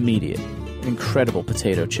payoff was immediate: an incredible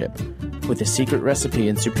potato chip. With a secret recipe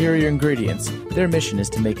and superior ingredients, their mission is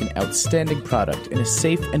to make an outstanding product in a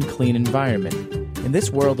safe and clean environment. In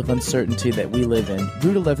this world of uncertainty that we live in,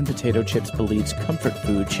 Route 11 Potato Chips believes comfort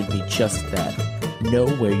food should be just that. Know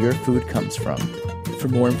where your food comes from. For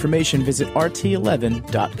more information, visit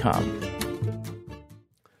rt11.com.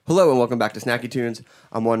 Hello and welcome back to Snacky Tunes.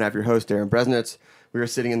 I'm one half your host, Darren Bresnitz. We are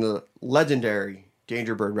sitting in the legendary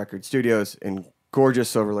Danger Bird Record Studios in gorgeous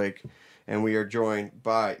Silver Lake, and we are joined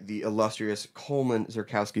by the illustrious Coleman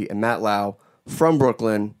Zurkowski and Matt Lau from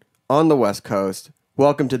Brooklyn on the West Coast.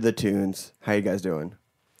 Welcome to the Tunes. How you guys doing?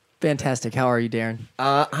 Fantastic. How are you, Darren?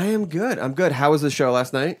 I am good. I'm good. How was the show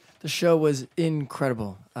last night? The show was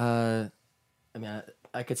incredible. I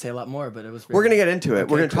could say a lot more, but it was. We're going to get into it.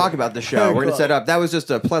 Okay, We're going to cool. talk about the show. We're going to set up. That was just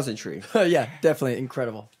a pleasantry. Yeah, definitely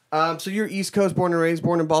incredible. So you're East Coast, born and raised,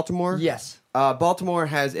 born in Baltimore? Yes. Baltimore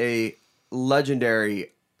has a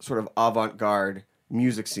legendary sort of avant-garde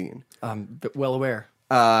music scene. Well aware.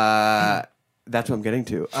 That's what I'm getting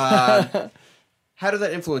to. How did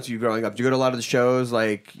that influence you growing up? Did you go to a lot of the shows,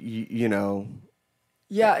 like, you know...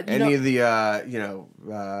 Yeah, any of the,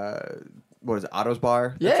 what is it, Otto's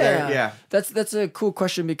Bar? Yeah. That's a cool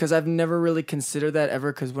question because I've never really considered that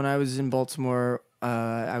ever, because when I was in Baltimore,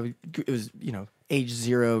 it was, age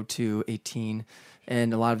 0 to 18,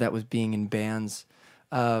 and a lot of that was being in bands.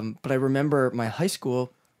 But I remember my high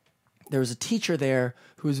school, there was a teacher there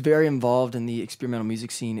who was very involved in the experimental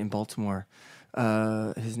music scene in Baltimore.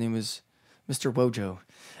 His name was Mr. Wojo.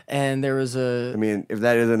 And there was a... I mean, if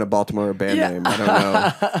that isn't a Baltimore band name, I don't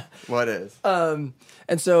know what is.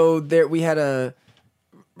 And so there we had a...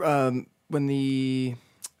 when the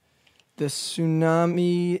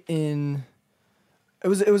tsunami in... It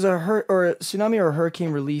was a tsunami or a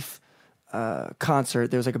hurricane relief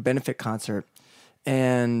concert. There was like a benefit concert.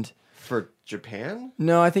 And... For Japan?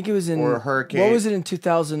 No, I think it was in... Or a hurricane? What was it in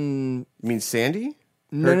 2000... You mean Sandy?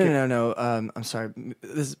 No. I'm sorry.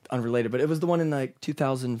 This is unrelated, but it was the one in like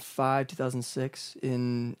 2005, 2006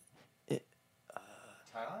 in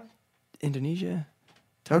Thailand? Indonesia.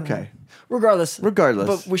 Okay. Regardless.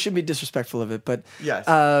 But we shouldn't be disrespectful of it. But yes.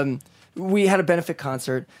 We had a benefit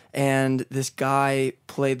concert, and this guy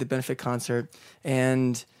played the benefit concert,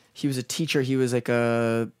 and he was a teacher. He was like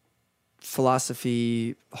a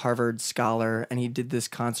philosophy Harvard scholar, and he did this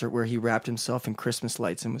concert where he wrapped himself in Christmas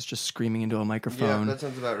lights and was just screaming into a microphone. Yeah, that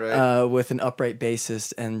sounds about right. With an upright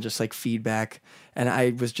bassist and just like feedback. And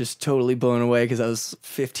I was just totally blown away because I was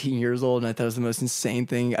 15 years old and I thought it was the most insane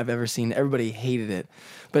thing I've ever seen. Everybody hated it.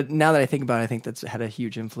 But now that I think about it, I think that's had a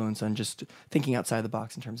huge influence on just thinking outside the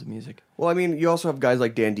box in terms of music. Well, I mean, you also have guys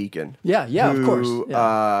like Dan Deacon. Yeah, of who, course.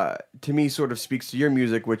 Yeah. To me, sort of speaks to your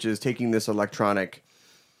music, which is taking this electronic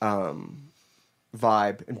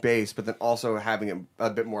vibe and bass, but then also having it a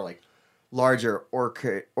bit more like larger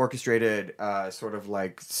orchestrated sort of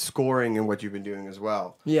like scoring in what you've been doing as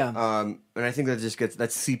well. Yeah. And I think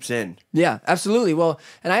that seeps in. Yeah, absolutely. Well,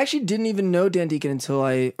 and I actually didn't even know Dan Deacon until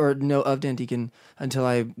I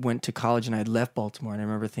went to college and I had left Baltimore. And I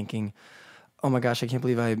remember thinking, oh my gosh, I can't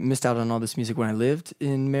believe I missed out on all this music when I lived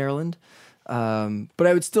in Maryland. But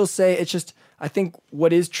I would still say it's just, I think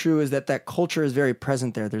what is true is that culture is very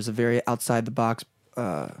present there. There's a very outside the box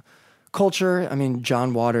culture. I mean,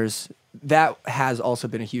 John Waters, that has also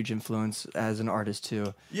been a huge influence as an artist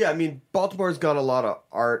too. Yeah, I mean, Baltimore's got a lot of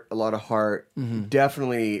art, a lot of heart. Mm-hmm.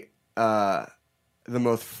 Definitely the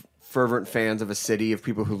most fervent fans of a city, of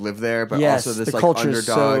people who live there, but yes, also this the like culture's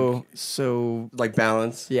underdog, so like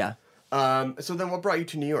balance. Yeah. So then, what brought you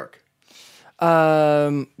to New York?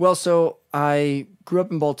 Well, so I grew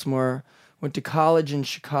up in Baltimore, went to college in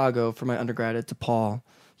Chicago for my undergrad at DePaul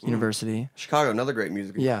University. Chicago, another great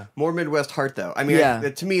music. Yeah. More Midwest heart, though. I mean, Yeah.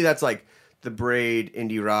 to me, that's like the Braid,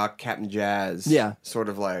 indie rock, Captain Jazz. Yeah. Sort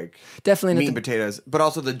of like Definitely meat and potatoes, but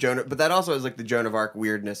also but that also is like the Joan of Arc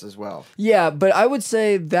weirdness as well. Yeah, but I would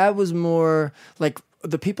say that was more like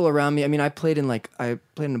the people around me. I mean, I played in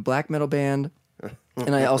a black metal band.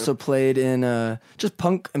 And I also played in just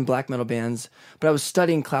punk and black metal bands, but I was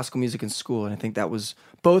studying classical music in school, and I think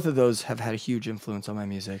both of those have had a huge influence on my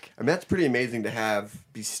music. I mean, that's pretty amazing to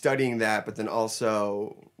be studying that, but then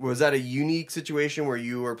also, was that a unique situation where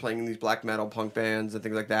you were playing in these black metal punk bands and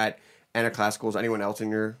things like that, and a classical? Was anyone else in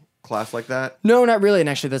your class like that? No, not really. And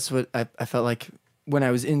actually, that's what I felt like when I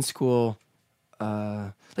was in school.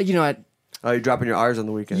 You're dropping your R's on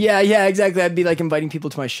the weekend. Yeah, exactly. I'd be like inviting people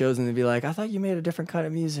to my shows, and they'd be like, "I thought you made a different kind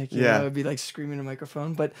of music." You know? I'd be like screaming in a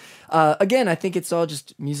microphone. But again, I think it's all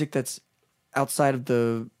just music that's outside of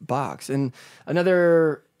the box. And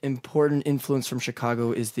another important influence from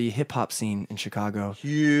Chicago is the hip hop scene in Chicago.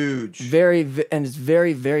 Huge, and it's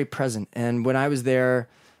very, very present. And when I was there,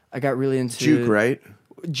 I got really into Juke, right?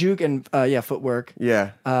 Juke and footwork.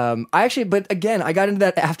 Yeah. But again, I got into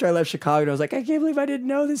that after I left Chicago, and I was like, I can't believe I didn't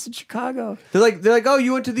know this in Chicago. They're like, oh,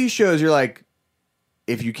 you went to these shows. You're like,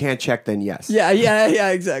 if you can't check, then yes. Yeah,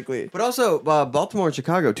 exactly. But also, Baltimore and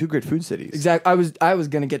Chicago, two great food cities. Exactly. I was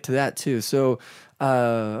gonna get to that too. So,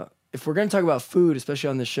 if we're gonna talk about food, especially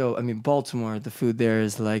on the show, I mean, Baltimore, the food there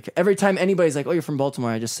is like every time anybody's like, "Oh, you're from Baltimore,"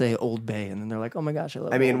 I just say Old Bay, and then they're like, "Oh my gosh, I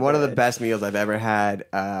love." One of the best meals I've ever had.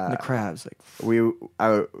 The crabs,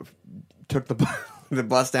 I took the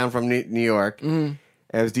bus down from New York. Mm-hmm.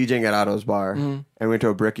 I was DJing at Otto's Bar, and we went to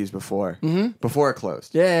a Bricky's before it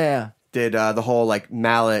closed. Yeah. Did the whole like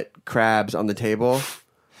mallet crabs on the table.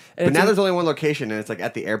 But now there's only one location, and it's like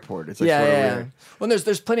at the airport. It's like sort of weird. Well,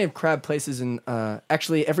 there's plenty of crab places, and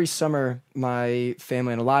actually every summer my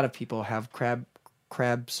family and a lot of people have crab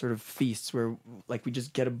sort of feasts where like we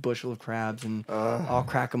just get a bushel of crabs and I'll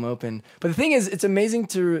crack them open. But the thing is, it's amazing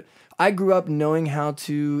I grew up knowing how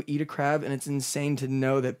to eat a crab, and it's insane to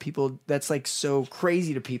know that that's like so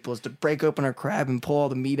crazy to people, is to break open a crab and pull all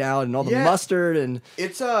the meat out and all the mustard, and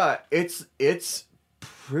it's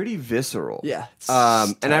pretty visceral. Yeah.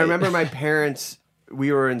 And I remember my parents,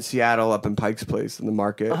 we were in Seattle up in Pike's Place in the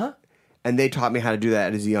market, and they taught me how to do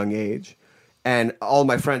that at a young age. And all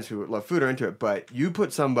my friends who love food are into it, but you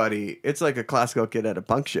put somebody, it's like a classical kid at a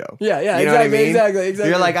punk show. Yeah, you know what I mean? Exactly.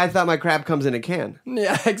 You're like, I thought my crab comes in a can.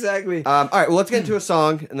 Yeah, exactly. All right, well, let's get into a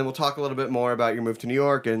song, and then we'll talk a little bit more about your move to New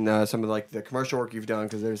York and some of like the commercial work you've done,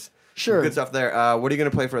 because there's some good stuff there. What are you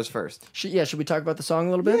going to play for us first? Should we talk about the song a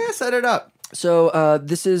little bit? Yeah, set it up. So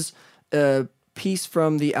this is a piece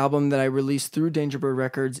from the album that I released through Dangerbird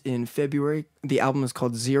Records in February. The album is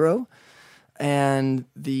called Zero, and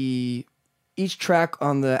each track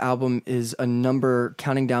on the album is a number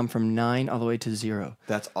counting down from 9 all the way to 0.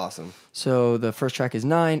 That's awesome. So the first track is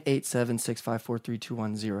 9, 8, 7, 6, 5, 4, 3, 2,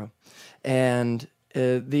 1, 0. And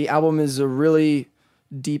the album is a really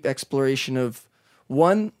deep exploration of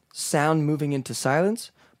one, sound moving into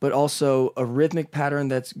silence, but also a rhythmic pattern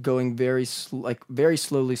that's going very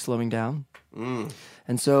slowly slowing down.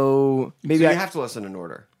 And so maybe you have to listen in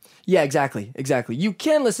order. Yeah, exactly. You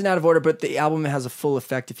can listen out of order, but the album has a full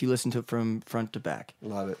effect if you listen to it from front to back.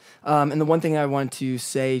 Love it. And the one thing I wanted to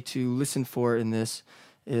say to listen for in this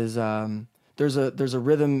is there's a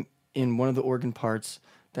rhythm in one of the organ parts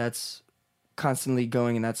that's constantly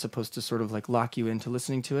going, and that's supposed to sort of like lock you into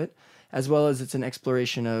listening to it, as well as it's an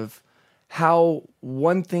exploration of how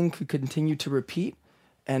one thing could continue to repeat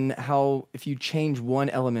and how if you change one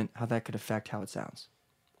element, how that could affect how it sounds.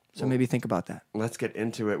 So maybe think about that. Let's get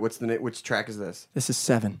into it. Which track is this? This is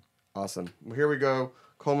 7. Awesome. Well, here we go.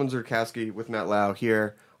 Coleman Zurkowski with Matt Lau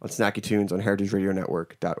here on Snacky Tunes on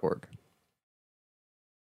heritageradionetwork.org.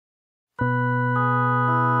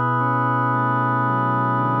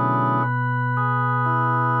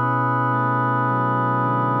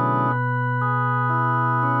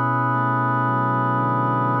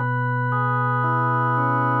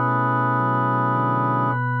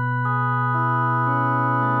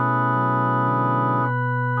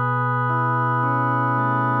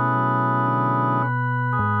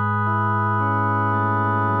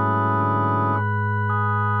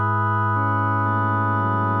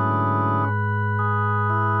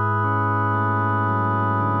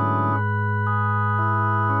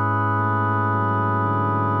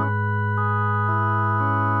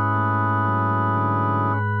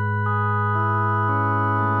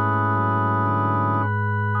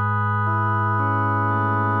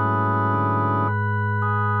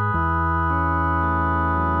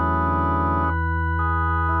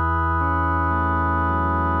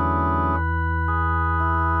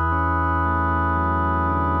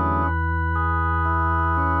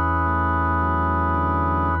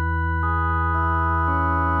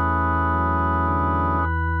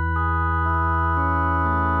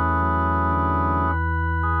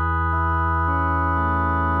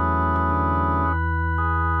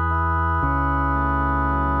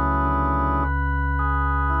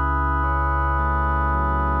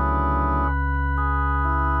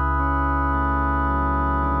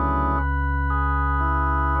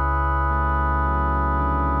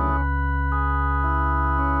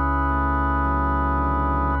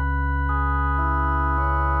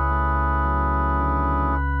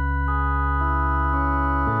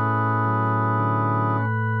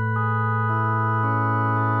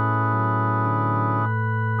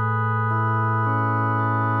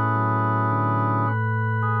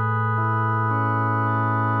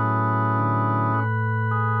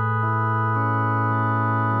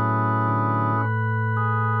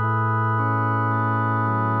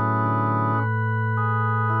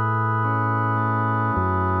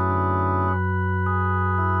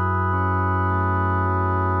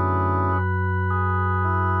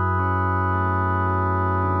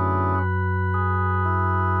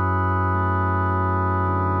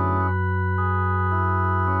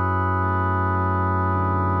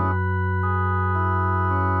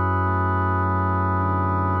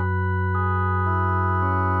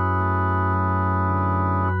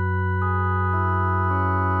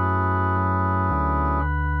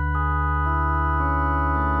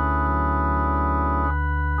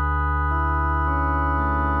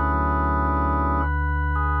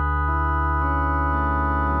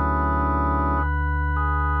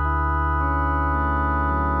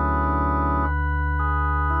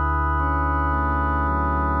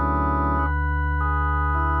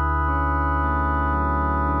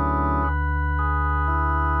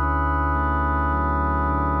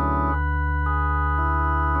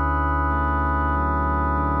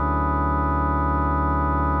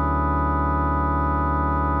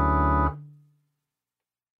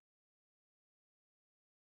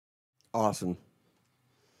 Awesome.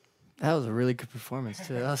 That was a really good performance,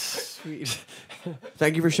 too. That was sweet.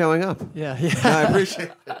 Thank you for showing up. Yeah. I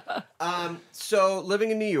appreciate it. So,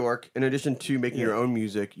 living in New York, in addition to making your own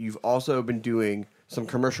music, you've also been doing some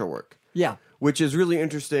commercial work. Yeah. Which is really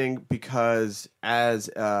interesting because as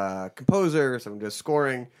a composer, someone who does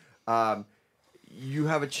scoring, you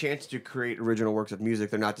have a chance to create original works of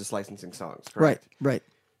music. They're not just licensing songs, correct? Right.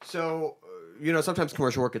 So, sometimes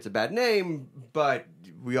commercial work gets a bad name, but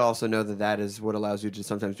we also know that is what allows you to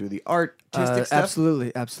sometimes do the artistic stuff.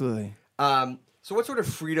 Absolutely. So what sort of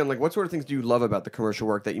freedom, what sort of things do you love about the commercial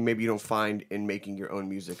work that you don't find in making your own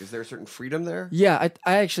music? Is there a certain freedom there? Yeah,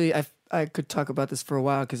 I actually could talk about this for a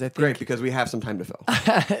while because I think... Great, because we have some time to fill.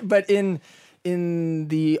 But in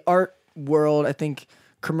the art world, I think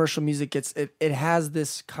commercial music gets... It has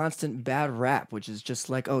this constant bad rap, which is just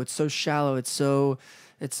like, oh, it's so shallow, it's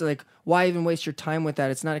like, why even waste your time with that?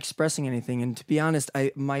 It's not expressing anything. And to be honest,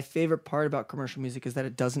 my favorite part about commercial music is that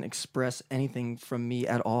it doesn't express anything from me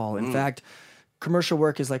at all. In fact, commercial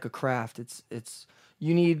work is like a craft. It's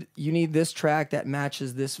you need this track that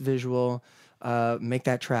matches this visual. Make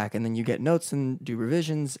that track, and then you get notes and do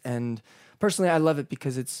revisions. And personally, I love it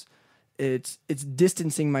because it's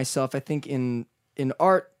distancing myself. I think in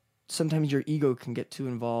art, sometimes your ego can get too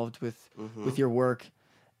involved with your work,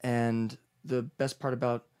 and the best part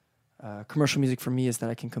about commercial music for me is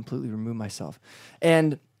that I can completely remove myself.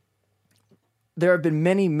 And there have been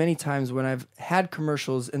many times when I've had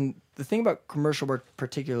commercials, and the thing about commercial work,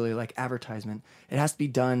 particularly like advertisement, it has to be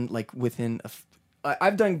done like within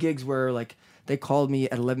I've done gigs where like they called me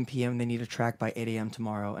at 11 p.m. and they need a track by 8 a.m.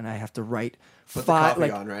 tomorrow, and I have to write Put the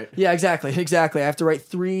coffee on, right? Yeah, exactly. I have to write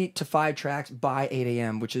 3 to 5 tracks by 8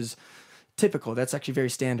 a.m., which is typical. That's actually very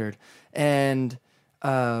standard. And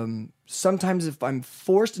sometimes if I'm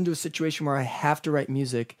forced into a situation where I have to write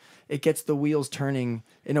music, it gets the wheels turning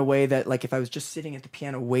in a way that, like, if I was just sitting at the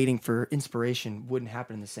piano waiting for inspiration, wouldn't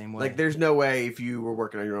happen in the same way. Like, there's no way if you were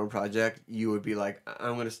working on your own project, you would be like,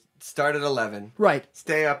 I'm going to start at 11. Right.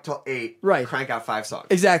 Stay up till 8. Right. Crank out 5 songs.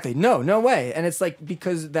 Exactly. No way. And it's like,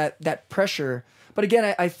 because that pressure. But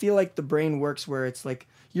again, I feel like the brain works where it's like,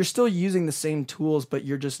 you're still using the same tools, but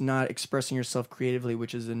you're just not expressing yourself creatively,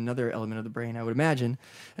 which is another element of the brain, I would imagine.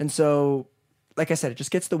 And so, like I said, it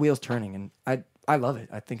just gets the wheels turning, and I love it.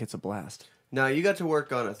 I think it's a blast. Now, you got to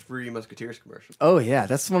work on a Three Musketeers commercial. Oh yeah,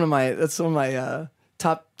 that's one of my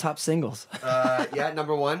top singles. Yeah,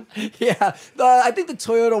 number 1. Yeah, I think the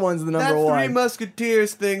Toyota one's the number one. That Three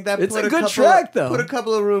Musketeers thing. It's a good track, though. Put a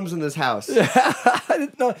couple of rooms in this house.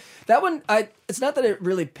 No, that one. It's not that it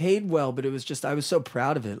really paid well, but it was just I was so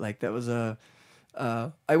proud of it. Like that was a.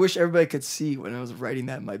 I wish everybody could see when I was writing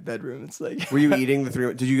that in my bedroom. It's like. Were you eating the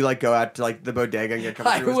Three? Did you like go out to like the bodega and get a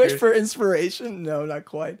couple? I wish for inspiration. No, not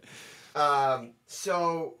quite.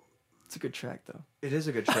 So it's a good track, though. It is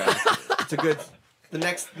a good track. It's a good. The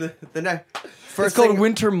next. First it's called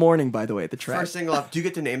Winter Morning, by the way. The track. First single off. Do you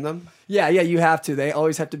get to name them? Yeah, you have to. They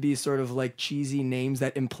always have to be sort of like cheesy names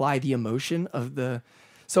that imply the emotion of the.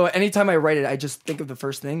 So anytime I write it, I just think of the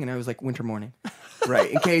first thing, and I was like, Winter Morning.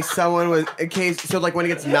 Right. So like when it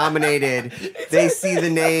gets nominated, they see the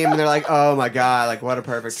name and they're like, oh my God, like what a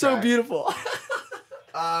perfect so track. Beautiful.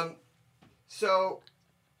 So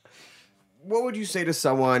what would you say to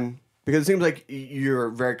someone, because it seems like you're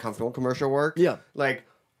very comfortable in commercial work. Yeah. Like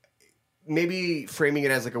maybe framing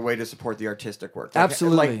it as like a way to support the artistic work.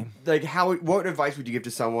 Absolutely. What advice would you give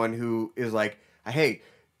to someone who is like, hey,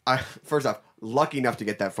 first off, lucky enough to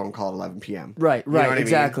get that phone call at 11 p.m. Right, You know what I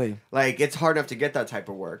exactly. mean? Like, it's hard enough to get that type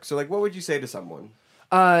of work. So, like, what would you say to someone?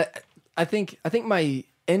 I think my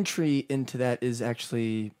entry into that is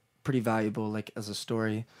actually pretty valuable, like, as a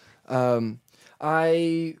story. I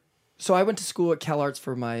went to school at CalArts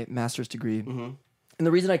for my master's degree. Mm-hmm. And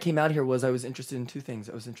the reason I came out here was I was interested in 2 things.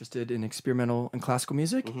 I was interested in experimental and classical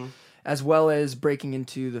music, as well as breaking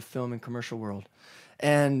into the film and commercial world.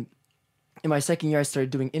 And in my second year, I started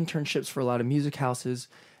doing internships for a lot of music houses,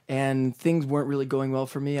 and things weren't really going well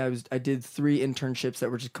for me. I did 3 internships that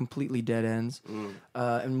were just completely dead ends,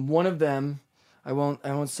 and one of them, I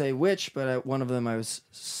won't say which, but one of them I was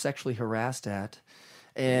sexually harassed at.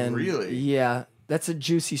 And really, yeah, that's a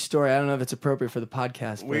juicy story. I don't know if it's appropriate for the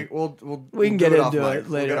podcast. We can get into it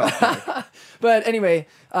later. But anyway,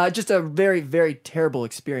 just a very, very terrible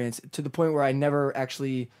experience to the point where I never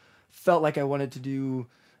actually felt like I wanted to do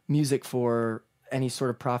music for any sort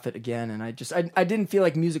of profit again, and I didn't feel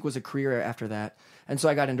like music was a career after that. And so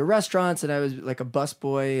I got into restaurants, and I was like a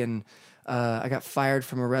busboy, and I got fired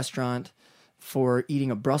from a restaurant for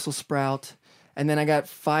eating a Brussels sprout. And then I got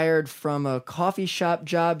fired from a coffee shop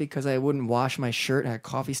job because I wouldn't wash my shirt. I had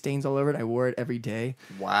coffee stains all over it. I wore it every day.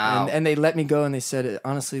 Wow. And they let me go, and they said,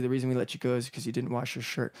 honestly, the reason we let you go is because you didn't wash your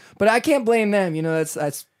shirt. But I can't blame them. You know,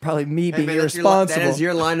 that's probably me being irresponsible. That is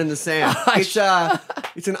your line in the sand. It's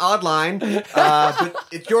an odd line, but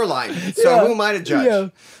it's your line. So who am I to judge? Yeah.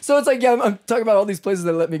 So it's like, I'm talking about all these places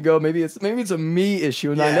that let me go. Maybe it's a me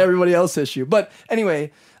issue, not an everybody else issue. But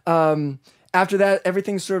anyway, after that,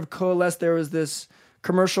 everything sort of coalesced. There was this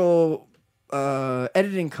commercial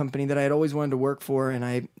editing company that I had always wanted to work for, and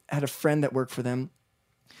I had a friend that worked for them.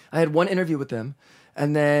 I had one interview with them,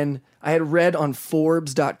 and then I had read on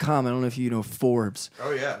Forbes.com. I don't know if you know Forbes.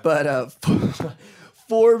 Oh, yeah. But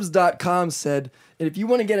Forbes.com said, if you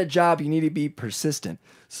want to get a job, you need to be persistent.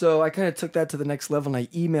 So I kind of took that to the next level, and I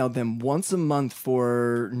emailed them once a month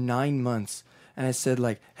for 9 months. And I said,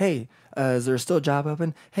 like, hey, is there still a job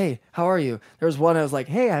open? Hey, how are you? There was one I was like,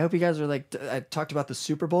 hey, I hope you guys are like, I talked about the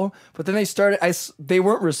Super Bowl. But then they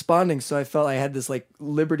weren't responding, so I felt I had this like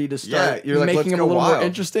liberty to start making them a little more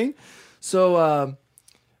interesting. So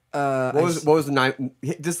What was the 9?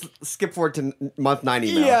 Just skip forward to month 9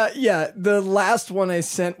 email. Yeah. The last one I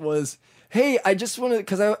sent was, hey, I just want to,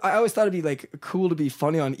 because I always thought it'd be like cool to be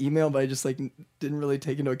funny on email, but I just like didn't really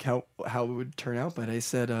take into account how it would turn out. But I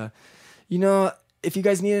said, if you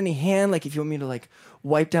guys need any hand, like if you want me to like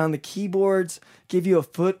wipe down the keyboards, give you a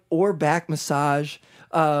foot or back massage,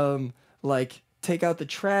 like take out the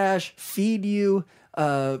trash, feed you,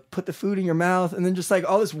 put the food in your mouth, and then just like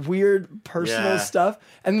all this weird personal stuff.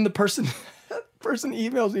 And then the person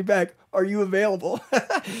emails me back, "Are you available?"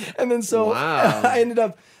 And then so I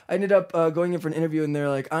ended up going in for an interview, and they're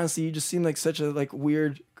like, "Honestly, you just seem like such a like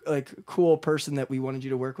weird, like cool person that we wanted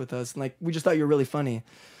you to work with us, and like we just thought you were really funny."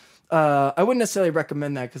 I wouldn't necessarily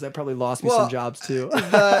recommend that because that probably lost me some jobs too.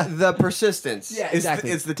 the persistence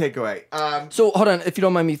exactly. is the takeaway. So hold on, if you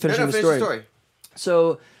don't mind me finishing the finish story. the story.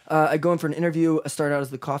 So I go in for an interview. I start out as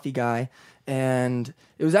the coffee guy, and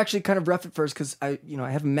it was actually kind of rough at first because I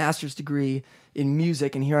have a master's degree in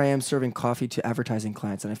music, and here I am serving coffee to advertising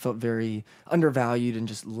clients, and I felt very undervalued and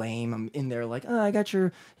just lame. I'm in there like, I got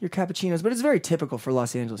your cappuccinos, but it's very typical for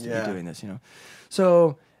Los Angeles to be doing this,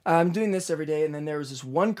 So I'm doing this every day, and then there was this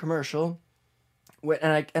one commercial,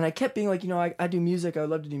 and I kept being like, I do music. I would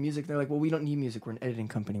love to do music. And they're like, well, we don't need music. We're an editing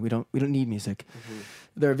company. We don't need music. Mm-hmm.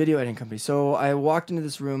 They're a video editing company. So I walked into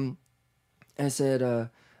this room, and I said,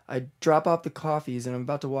 I drop off the coffees, and I'm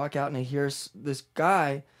about to walk out, and I hear this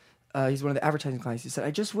guy. He's one of the advertising clients. He said,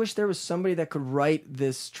 I just wish there was somebody that could write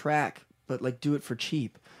this track, but like do it for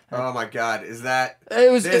cheap. Oh my God!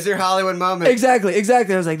 There's your Hollywood moment. Exactly.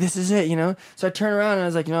 I was like, this is it, So I turn around and I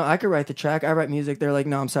was like, I could write the track. I write music. They're like,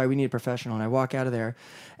 no, I'm sorry, we need a professional. And I walk out of there,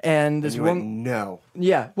 and this woman. No.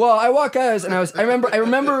 Yeah. Well, I walk out and I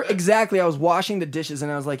remember exactly. I was washing the dishes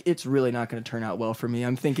and I was like, it's really not going to turn out well for me.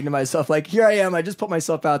 I'm thinking to myself, like, here I am. I just put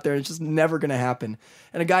myself out there. And it's just never going to happen.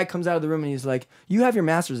 And a guy comes out of the room and he's like, you have your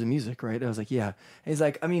master's in music, right? And I was like, yeah. And he's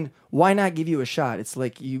like, I mean, why not give you a shot? It's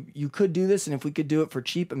like you could do this, and if we could do it for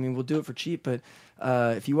cheap, I mean, we'll do it for cheap. But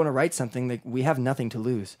if you want to write something, like we have nothing to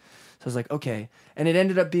lose. So I was like, okay. And it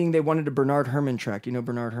ended up being they wanted a Bernard Herrmann track. You know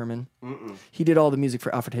Bernard Herrmann? Mm-mm. He did all the music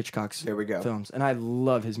for Alfred Hitchcock's films. And I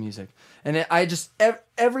love his music. And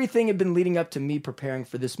everything had been leading up to me preparing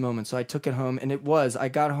for this moment. So I took it home, and I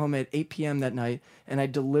got home at 8 p.m. that night, and I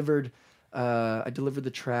delivered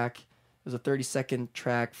the track. It was a 30-second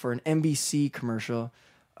track for an NBC commercial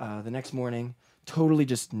the next morning. Totally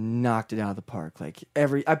just knocked it out of the park. Like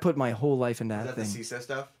I put my whole life into that thing. Is that the CISA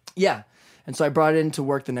stuff? Yeah. And so I brought it into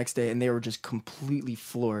work the next day, and they were just completely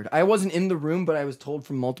floored. I wasn't in the room, but I was told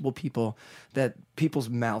from multiple people that people's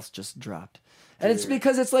mouths just dropped. And it's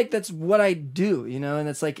because it's like, that's what I do, And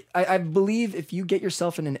it's like, I believe if you get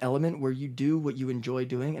yourself in an element where you do what you enjoy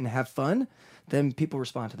doing and have fun, then people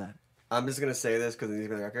respond to that. I'm just going to say this because it needs to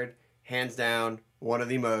be on the record. Hands down, one of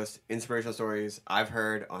the most inspirational stories I've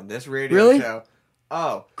heard on this radio show.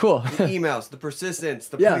 Oh, cool. The emails, the persistence,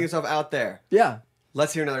 the putting yourself out there. Yeah.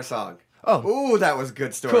 Let's hear another song. Oh. Ooh, that was a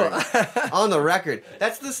good story. Cool. On the record.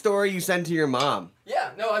 That's the story you send to your mom.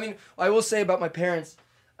 Yeah. No, I mean, I will say about my parents,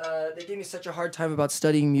 they gave me such a hard time about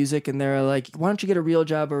studying music, and they're like, why don't you get a real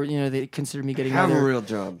job? Or, they considered me getting a real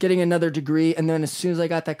job. Getting another degree. And then as soon as I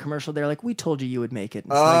got that commercial, they're like, we told you would make it.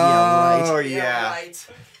 And it's like, yeah, right. Yeah. Yeah, right.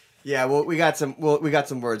 Yeah, well, we got some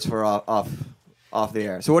words for off the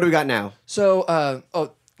air. So what do we got now? So,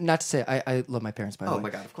 not to say, I love my parents, by the way. Oh my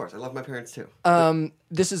God, of course. I love my parents too.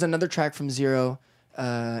 This is another track from Zero.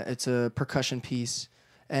 It's a percussion piece.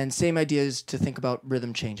 And same idea is to think about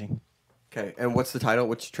rhythm changing. Okay, and what's the title?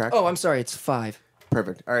 Which track? Oh, I'm sorry, it's 5.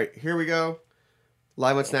 Perfect. All right, here we go.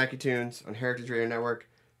 Live on Snacky Tunes on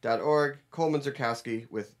heritageradionetwork.org. Coleman Zerkowski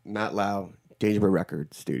with Matt Lau, Dangerbird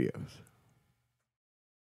Records Studios.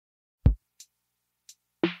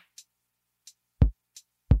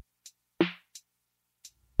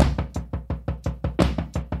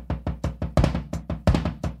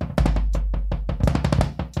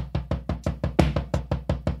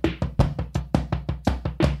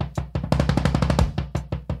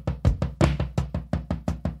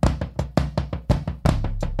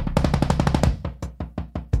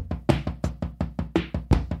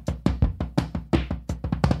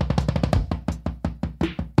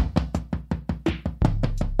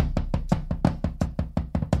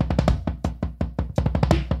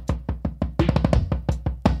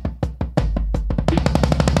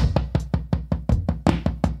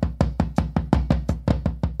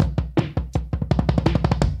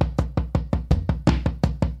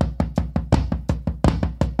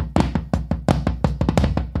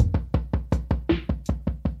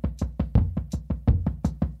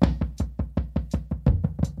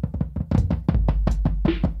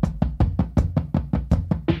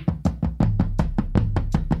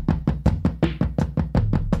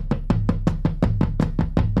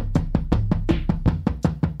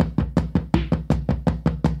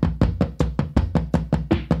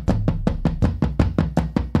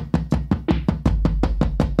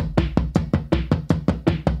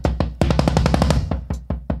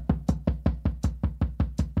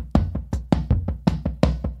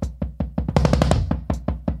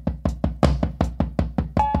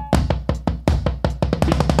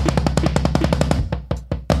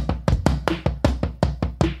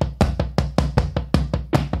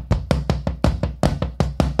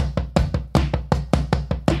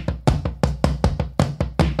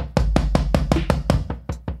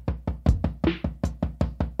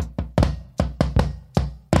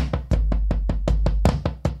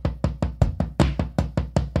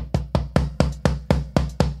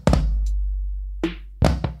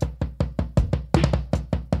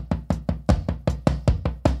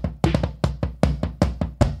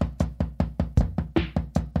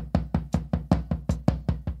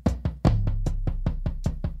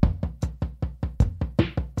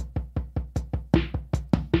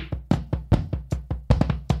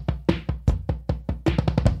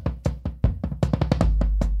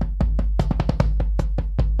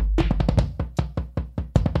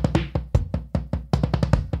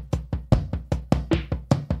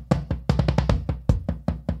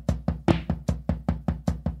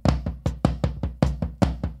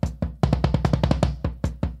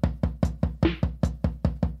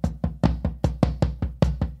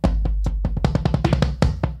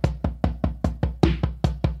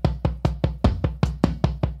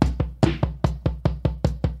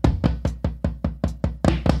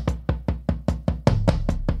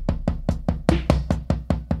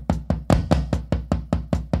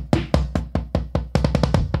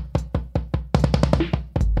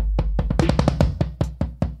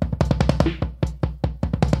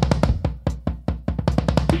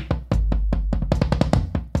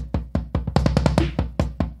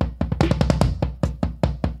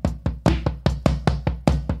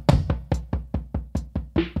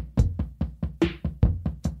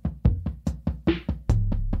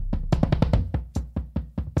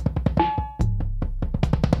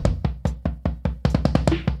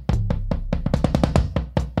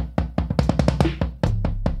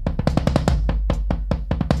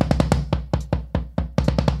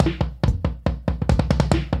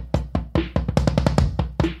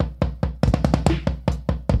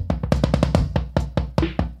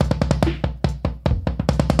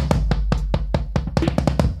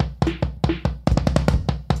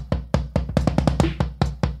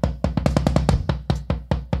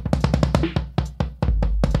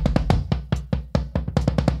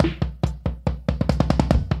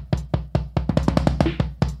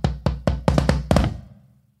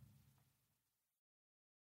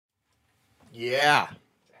 Yeah.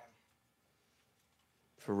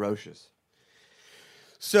 Ferocious.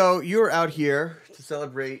 So you're out here to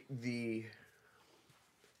celebrate the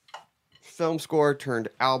film score turned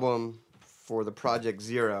album for the Project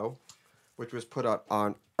Zero, which was put out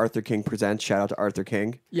on Arthur King Presents. Shout out to Arthur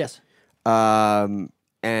King. Yes. And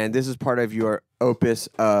this is part of your opus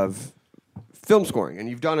of film scoring, and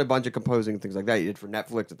you've done a bunch of composing and things like that. You did for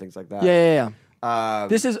Netflix and things like that. Yeah.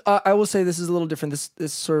 This is. I will say this is a little different.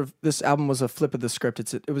 This album was a flip of the script.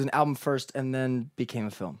 It was an album first, and then became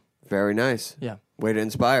a film. Very nice. Yeah. Way to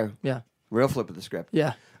inspire. Yeah. Real flip of the script.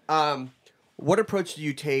 Yeah. What approach do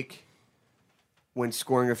you take when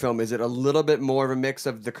scoring a film? Is it a little bit more of a mix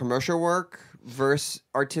of the commercial work versus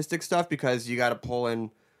artistic stuff because you got to pull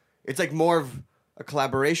in? It's like more of a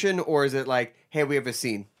collaboration, or is it like, hey, we have a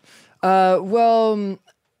scene? Well,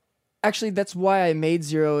 actually, that's why I made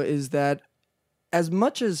Zero. Is that as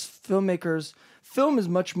much as filmmakers, film is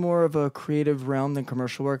much more of a creative realm than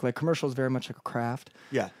commercial work. Like commercial is very much like a craft.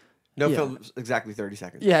 Yeah. No film is exactly 30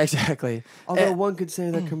 seconds. Yeah, exactly. Although one could say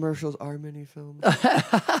that commercials are mini films.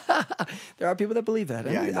 There are people that believe that.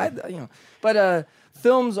 Yeah, I know. But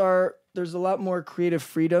films are, there's a lot more creative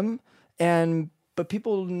freedom, but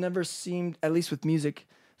people never seemed, at least with music,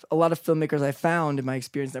 a lot of filmmakers I found in my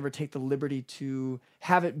experience never take the liberty to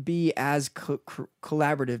have it be as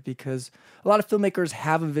collaborative, because a lot of filmmakers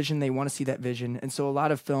have a vision, they want to see that vision, and so a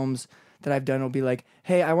lot of films that I've done will be like,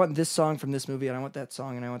 hey, I want this song from this movie, and I want that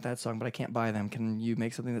song, and I want that song, but I can't buy them. Can you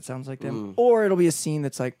make something that sounds like them? Or it'll be a scene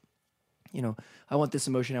that's like, I want this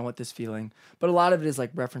emotion, I want this feeling. But a lot of it is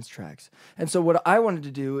like reference tracks. And so what I wanted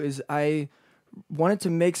to do is I wanted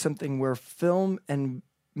to make something where film and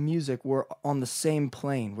music were on the same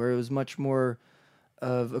plane, where it was much more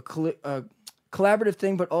of a collaborative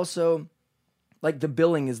thing, but also like the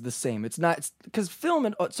billing is the same. It's because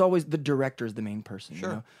film, it's always the director is the main person.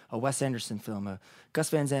 Sure. A Wes Anderson film, a Gus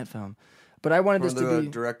Van Sant film. But I wanted this to be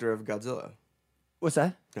the director of Godzilla. What's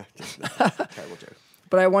that? Terrible joke.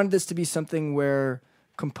 But I wanted this to be something where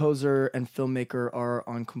composer and filmmaker are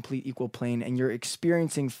on complete equal plane, and you're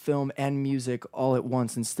experiencing film and music all at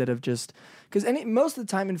once instead of just because most of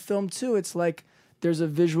the time in film too, it's like there's a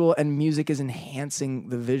visual and music is enhancing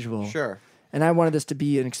the visual. Sure. And I wanted this to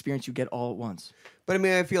be an experience you get all at once. But I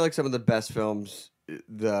mean, I feel like some of the best films,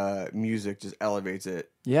 the music just elevates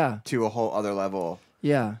it to a whole other level.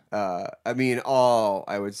 Yeah. I mean,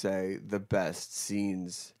 I would say the best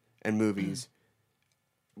scenes and movies,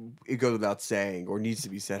 it goes without saying, or needs to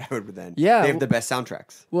be said, I would then. Yeah. They have the best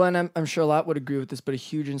soundtracks. Well, and I'm sure a lot would agree with this, but a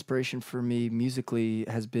huge inspiration for me musically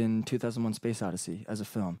has been 2001 Space Odyssey as a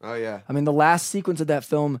film. Oh, yeah. I mean, the last sequence of that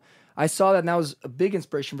film, I saw that, and that was a big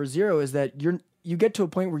inspiration for Zero, is that you get to a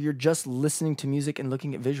point where you're just listening to music and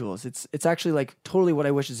looking at visuals. It's actually like totally what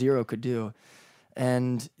I wish Zero could do.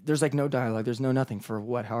 And there's like no dialogue, there's no nothing for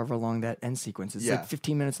however long that end sequence is. It's like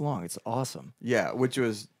 15 minutes long. It's awesome. Yeah, which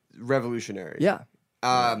was revolutionary. Yeah.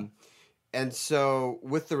 And so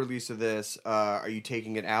with the release of this, are you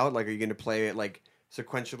taking it out? Like, are you going to play it like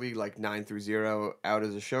sequentially, like 9 through 0 out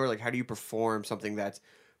as a show? Or like, how do you perform something that's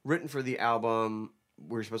written for the album?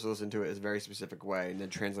 We're supposed to listen to it in a very specific way, and then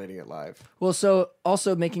translating it live. Well, so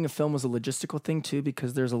also making a film was a logistical thing too,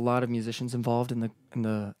 because there's a lot of musicians involved in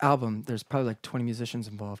the album. There's probably like 20 musicians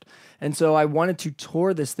involved, and so I wanted to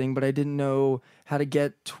tour this thing, but I didn't know how to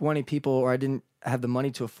get 20 people, or I didn't have the money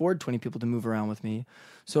to afford 20 people to move around with me.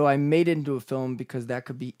 So I made it into a film because that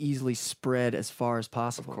could be easily spread as far as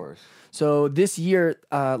possible. Of course. So this year,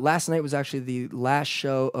 last night was actually the last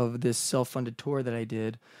show of this self-funded tour that I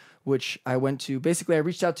did, which I went to. Basically, I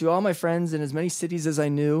reached out to all my friends in as many cities as I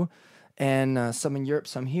knew, and some in Europe,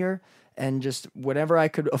 some here, and just whenever I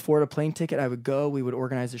could afford a plane ticket, I would go. We would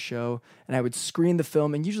organize a show, and I would screen the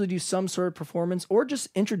film and usually do some sort of performance or just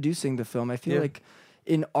introducing the film. I feel like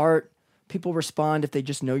in art, people respond if they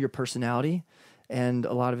just know your personality, and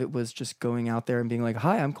a lot of it was just going out there and being like,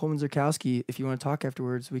 "Hi, I'm Coleman Zurkowski. If you want to talk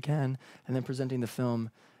afterwards, we can," and then presenting the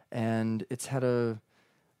film, and it's had a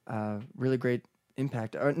really great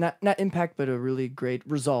impact, or not impact, but a really great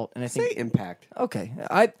result. And I think impact. Okay,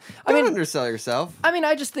 I Don't mean, undersell yourself. I mean,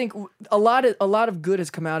 I just think a lot of good has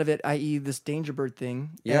come out of it. I.e., this Danger Bird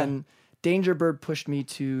thing. Yeah. And Danger Bird pushed me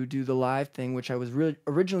to do the live thing, which I was really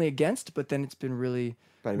originally against, but then it's been really,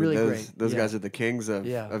 But I mean, really those, great. Those Yeah. guys are the kings of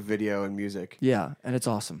Yeah. video and music. Yeah, and it's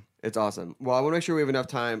awesome. It's awesome. Well, I want to make sure we have enough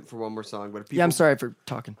time for one more song. But if people, Yeah, I'm sorry for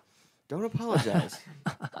talking. Don't apologize.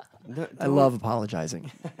 I love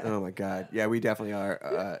apologizing. Oh my God! Yeah, we definitely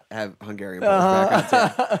are. Have Hungarian boys back on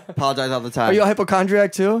tape. Apologize all the time. Are you a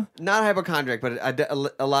hypochondriac too? Not a hypochondriac, but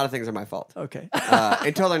a lot of things are my fault. Okay.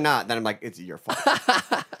 Until they're not, then I'm like, it's your fault.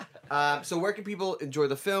 So where can people enjoy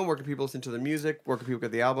the film? Where can people listen to the music? Where can people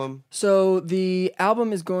get the album? So the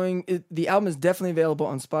album is definitely available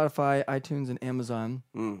on Spotify, iTunes, and Amazon,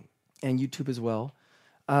 and YouTube as well.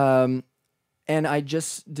 And I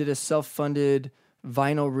just did a self-funded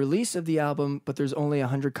vinyl release of the album, but there's only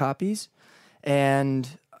 100 copies, and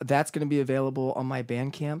that's going to be available on my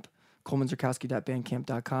Bandcamp,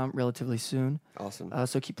 colemanzurkowski.bandcamp.com, relatively soon. Awesome.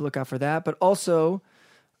 So keep a lookout for that. But also,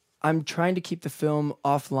 I'm trying to keep the film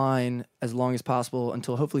offline as long as possible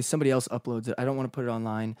until hopefully somebody else uploads it. I don't want to put it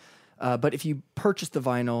online. But if you purchase the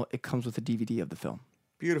vinyl, it comes with a DVD of the film.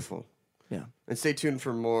 Beautiful. Yeah. And stay tuned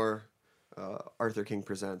for more Arthur King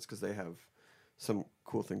Presents, because they have some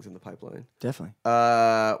cool things in the pipeline. Definitely.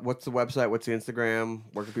 What's the website? What's the Instagram?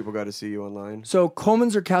 Where can people go to see you online? So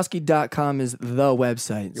colemanzurkowski.com is the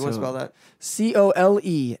website. You want to spell that?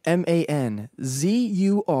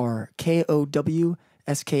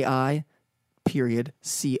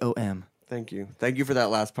 COLEMANZURKOWSKI.com. Thank you. Thank you for that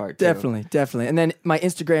last part, too. Definitely. And then my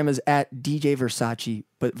Instagram is at DJ Versace,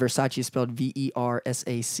 but Versace is spelled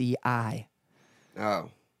VERSACI. Oh.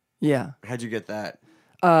 Yeah. How'd you get that?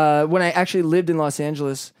 When I actually lived in Los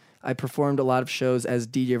Angeles, I performed a lot of shows as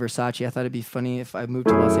DJ Versace. I thought it'd be funny if I moved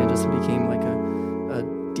to Los Angeles and became like a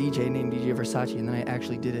DJ named DJ Versace, and then I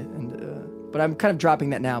actually did it. But I'm kind of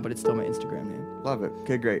dropping that now, but it's still my Instagram name. Love it.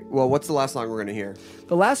 Okay, great. Well, what's the last song we're going to hear?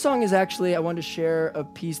 The last song is actually, I wanted to share a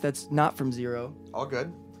piece that's not from Zero. All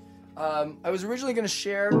good. I was originally going to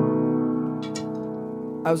share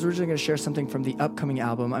something from the upcoming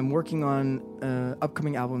album. I'm working on an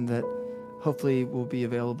upcoming album that hopefully will be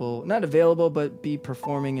available, not available, but be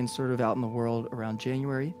performing and sort of out in the world around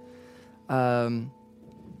January. And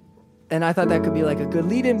I thought that could be like a good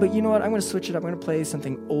lead-in, but you know what? I'm going to switch it up. I'm going to play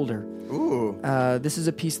something older. Ooh. This is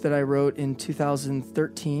a piece that I wrote in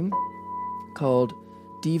 2013 called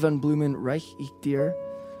Die van Blumen reich ich dir,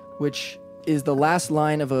 which is the last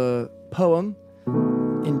line of a poem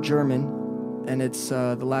in German, and it's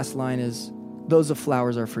the last line is, "Those of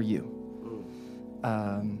flowers are for you."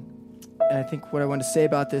 And I think what I want to say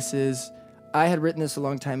about this is I had written this a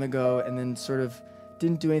long time ago and then sort of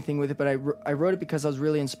didn't do anything with it, but I wrote it because I was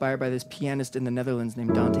really inspired by this pianist in the Netherlands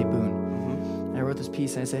named Dante Boone. And I wrote this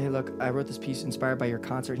piece, and I said, hey, look, I wrote this piece inspired by your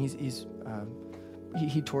concert. And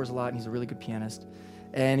he tours a lot, and he's a really good pianist.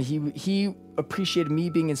 And he appreciated me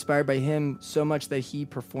being inspired by him so much that he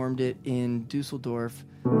performed it in Dusseldorf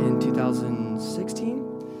in 2016.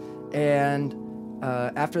 And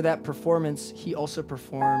after that performance, he also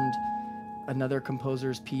performed another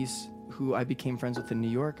composer's piece who I became friends with in New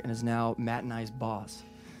York and is now Matt and I's boss.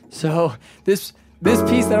 So this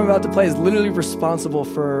piece that I'm about to play is literally responsible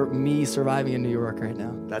for me surviving in New York right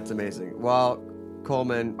now. That's amazing. Well,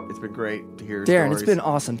 Coleman, it's been great to hear your Darren, stories. It's been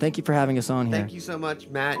awesome. Thank you for having us on here. Thank you so much,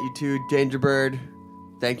 Matt. You too, Dangerbird.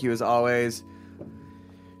 Thank you as always.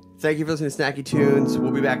 Thank you for listening to Snacky Tunes.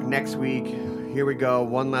 We'll be back next week. Here we go.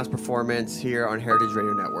 One last performance here on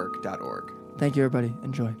heritageradionetwork.org. Thank you, everybody.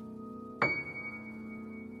 Enjoy.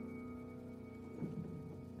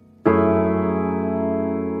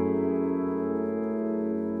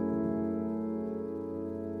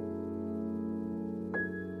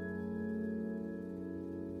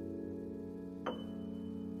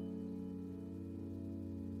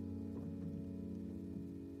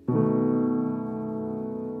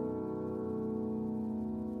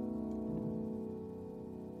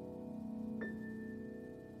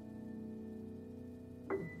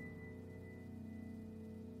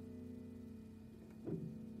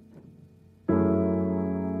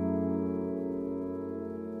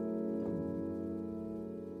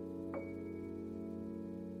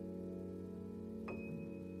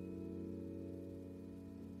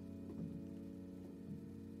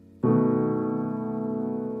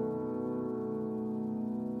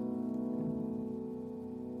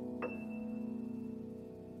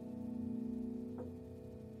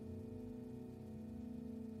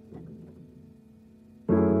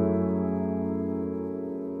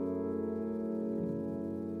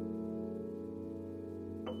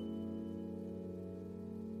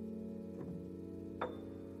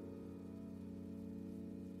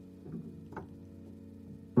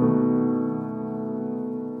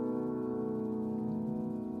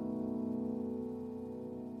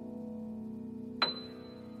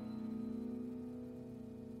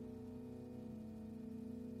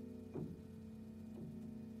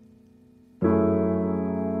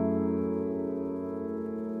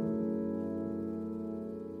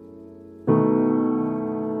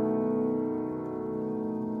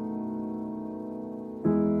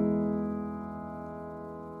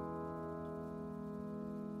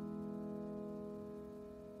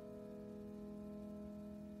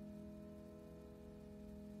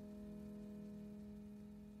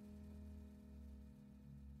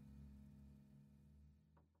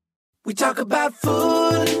 We talk about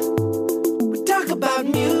food, we talk about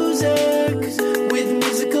music with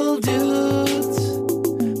musical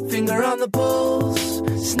dudes. Finger on the pulse,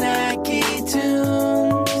 snacky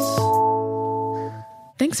tunes.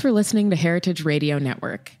 Thanks for listening to Heritage Radio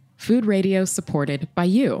Network, food radio supported by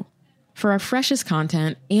you. For our freshest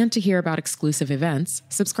content and to hear about exclusive events,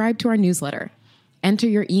 subscribe to our newsletter. Enter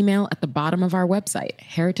your email at the bottom of our website,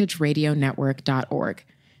 heritageradionetwork.org.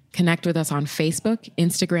 Connect with us on Facebook,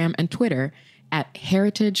 Instagram, and Twitter at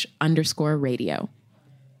heritage_radio.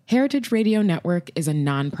 Heritage Radio Network is a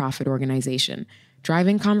nonprofit organization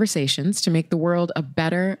driving conversations to make the world a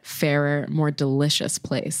better, fairer, more delicious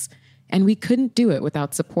place. And we couldn't do it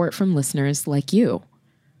without support from listeners like you.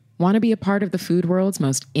 Want to be a part of the food world's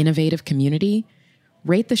most innovative community?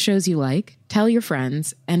 Rate the shows you like, tell your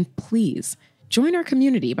friends, and please join our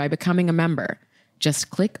community by becoming a member.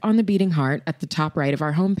 Just click on the beating heart at the top right of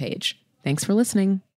our homepage. Thanks for listening.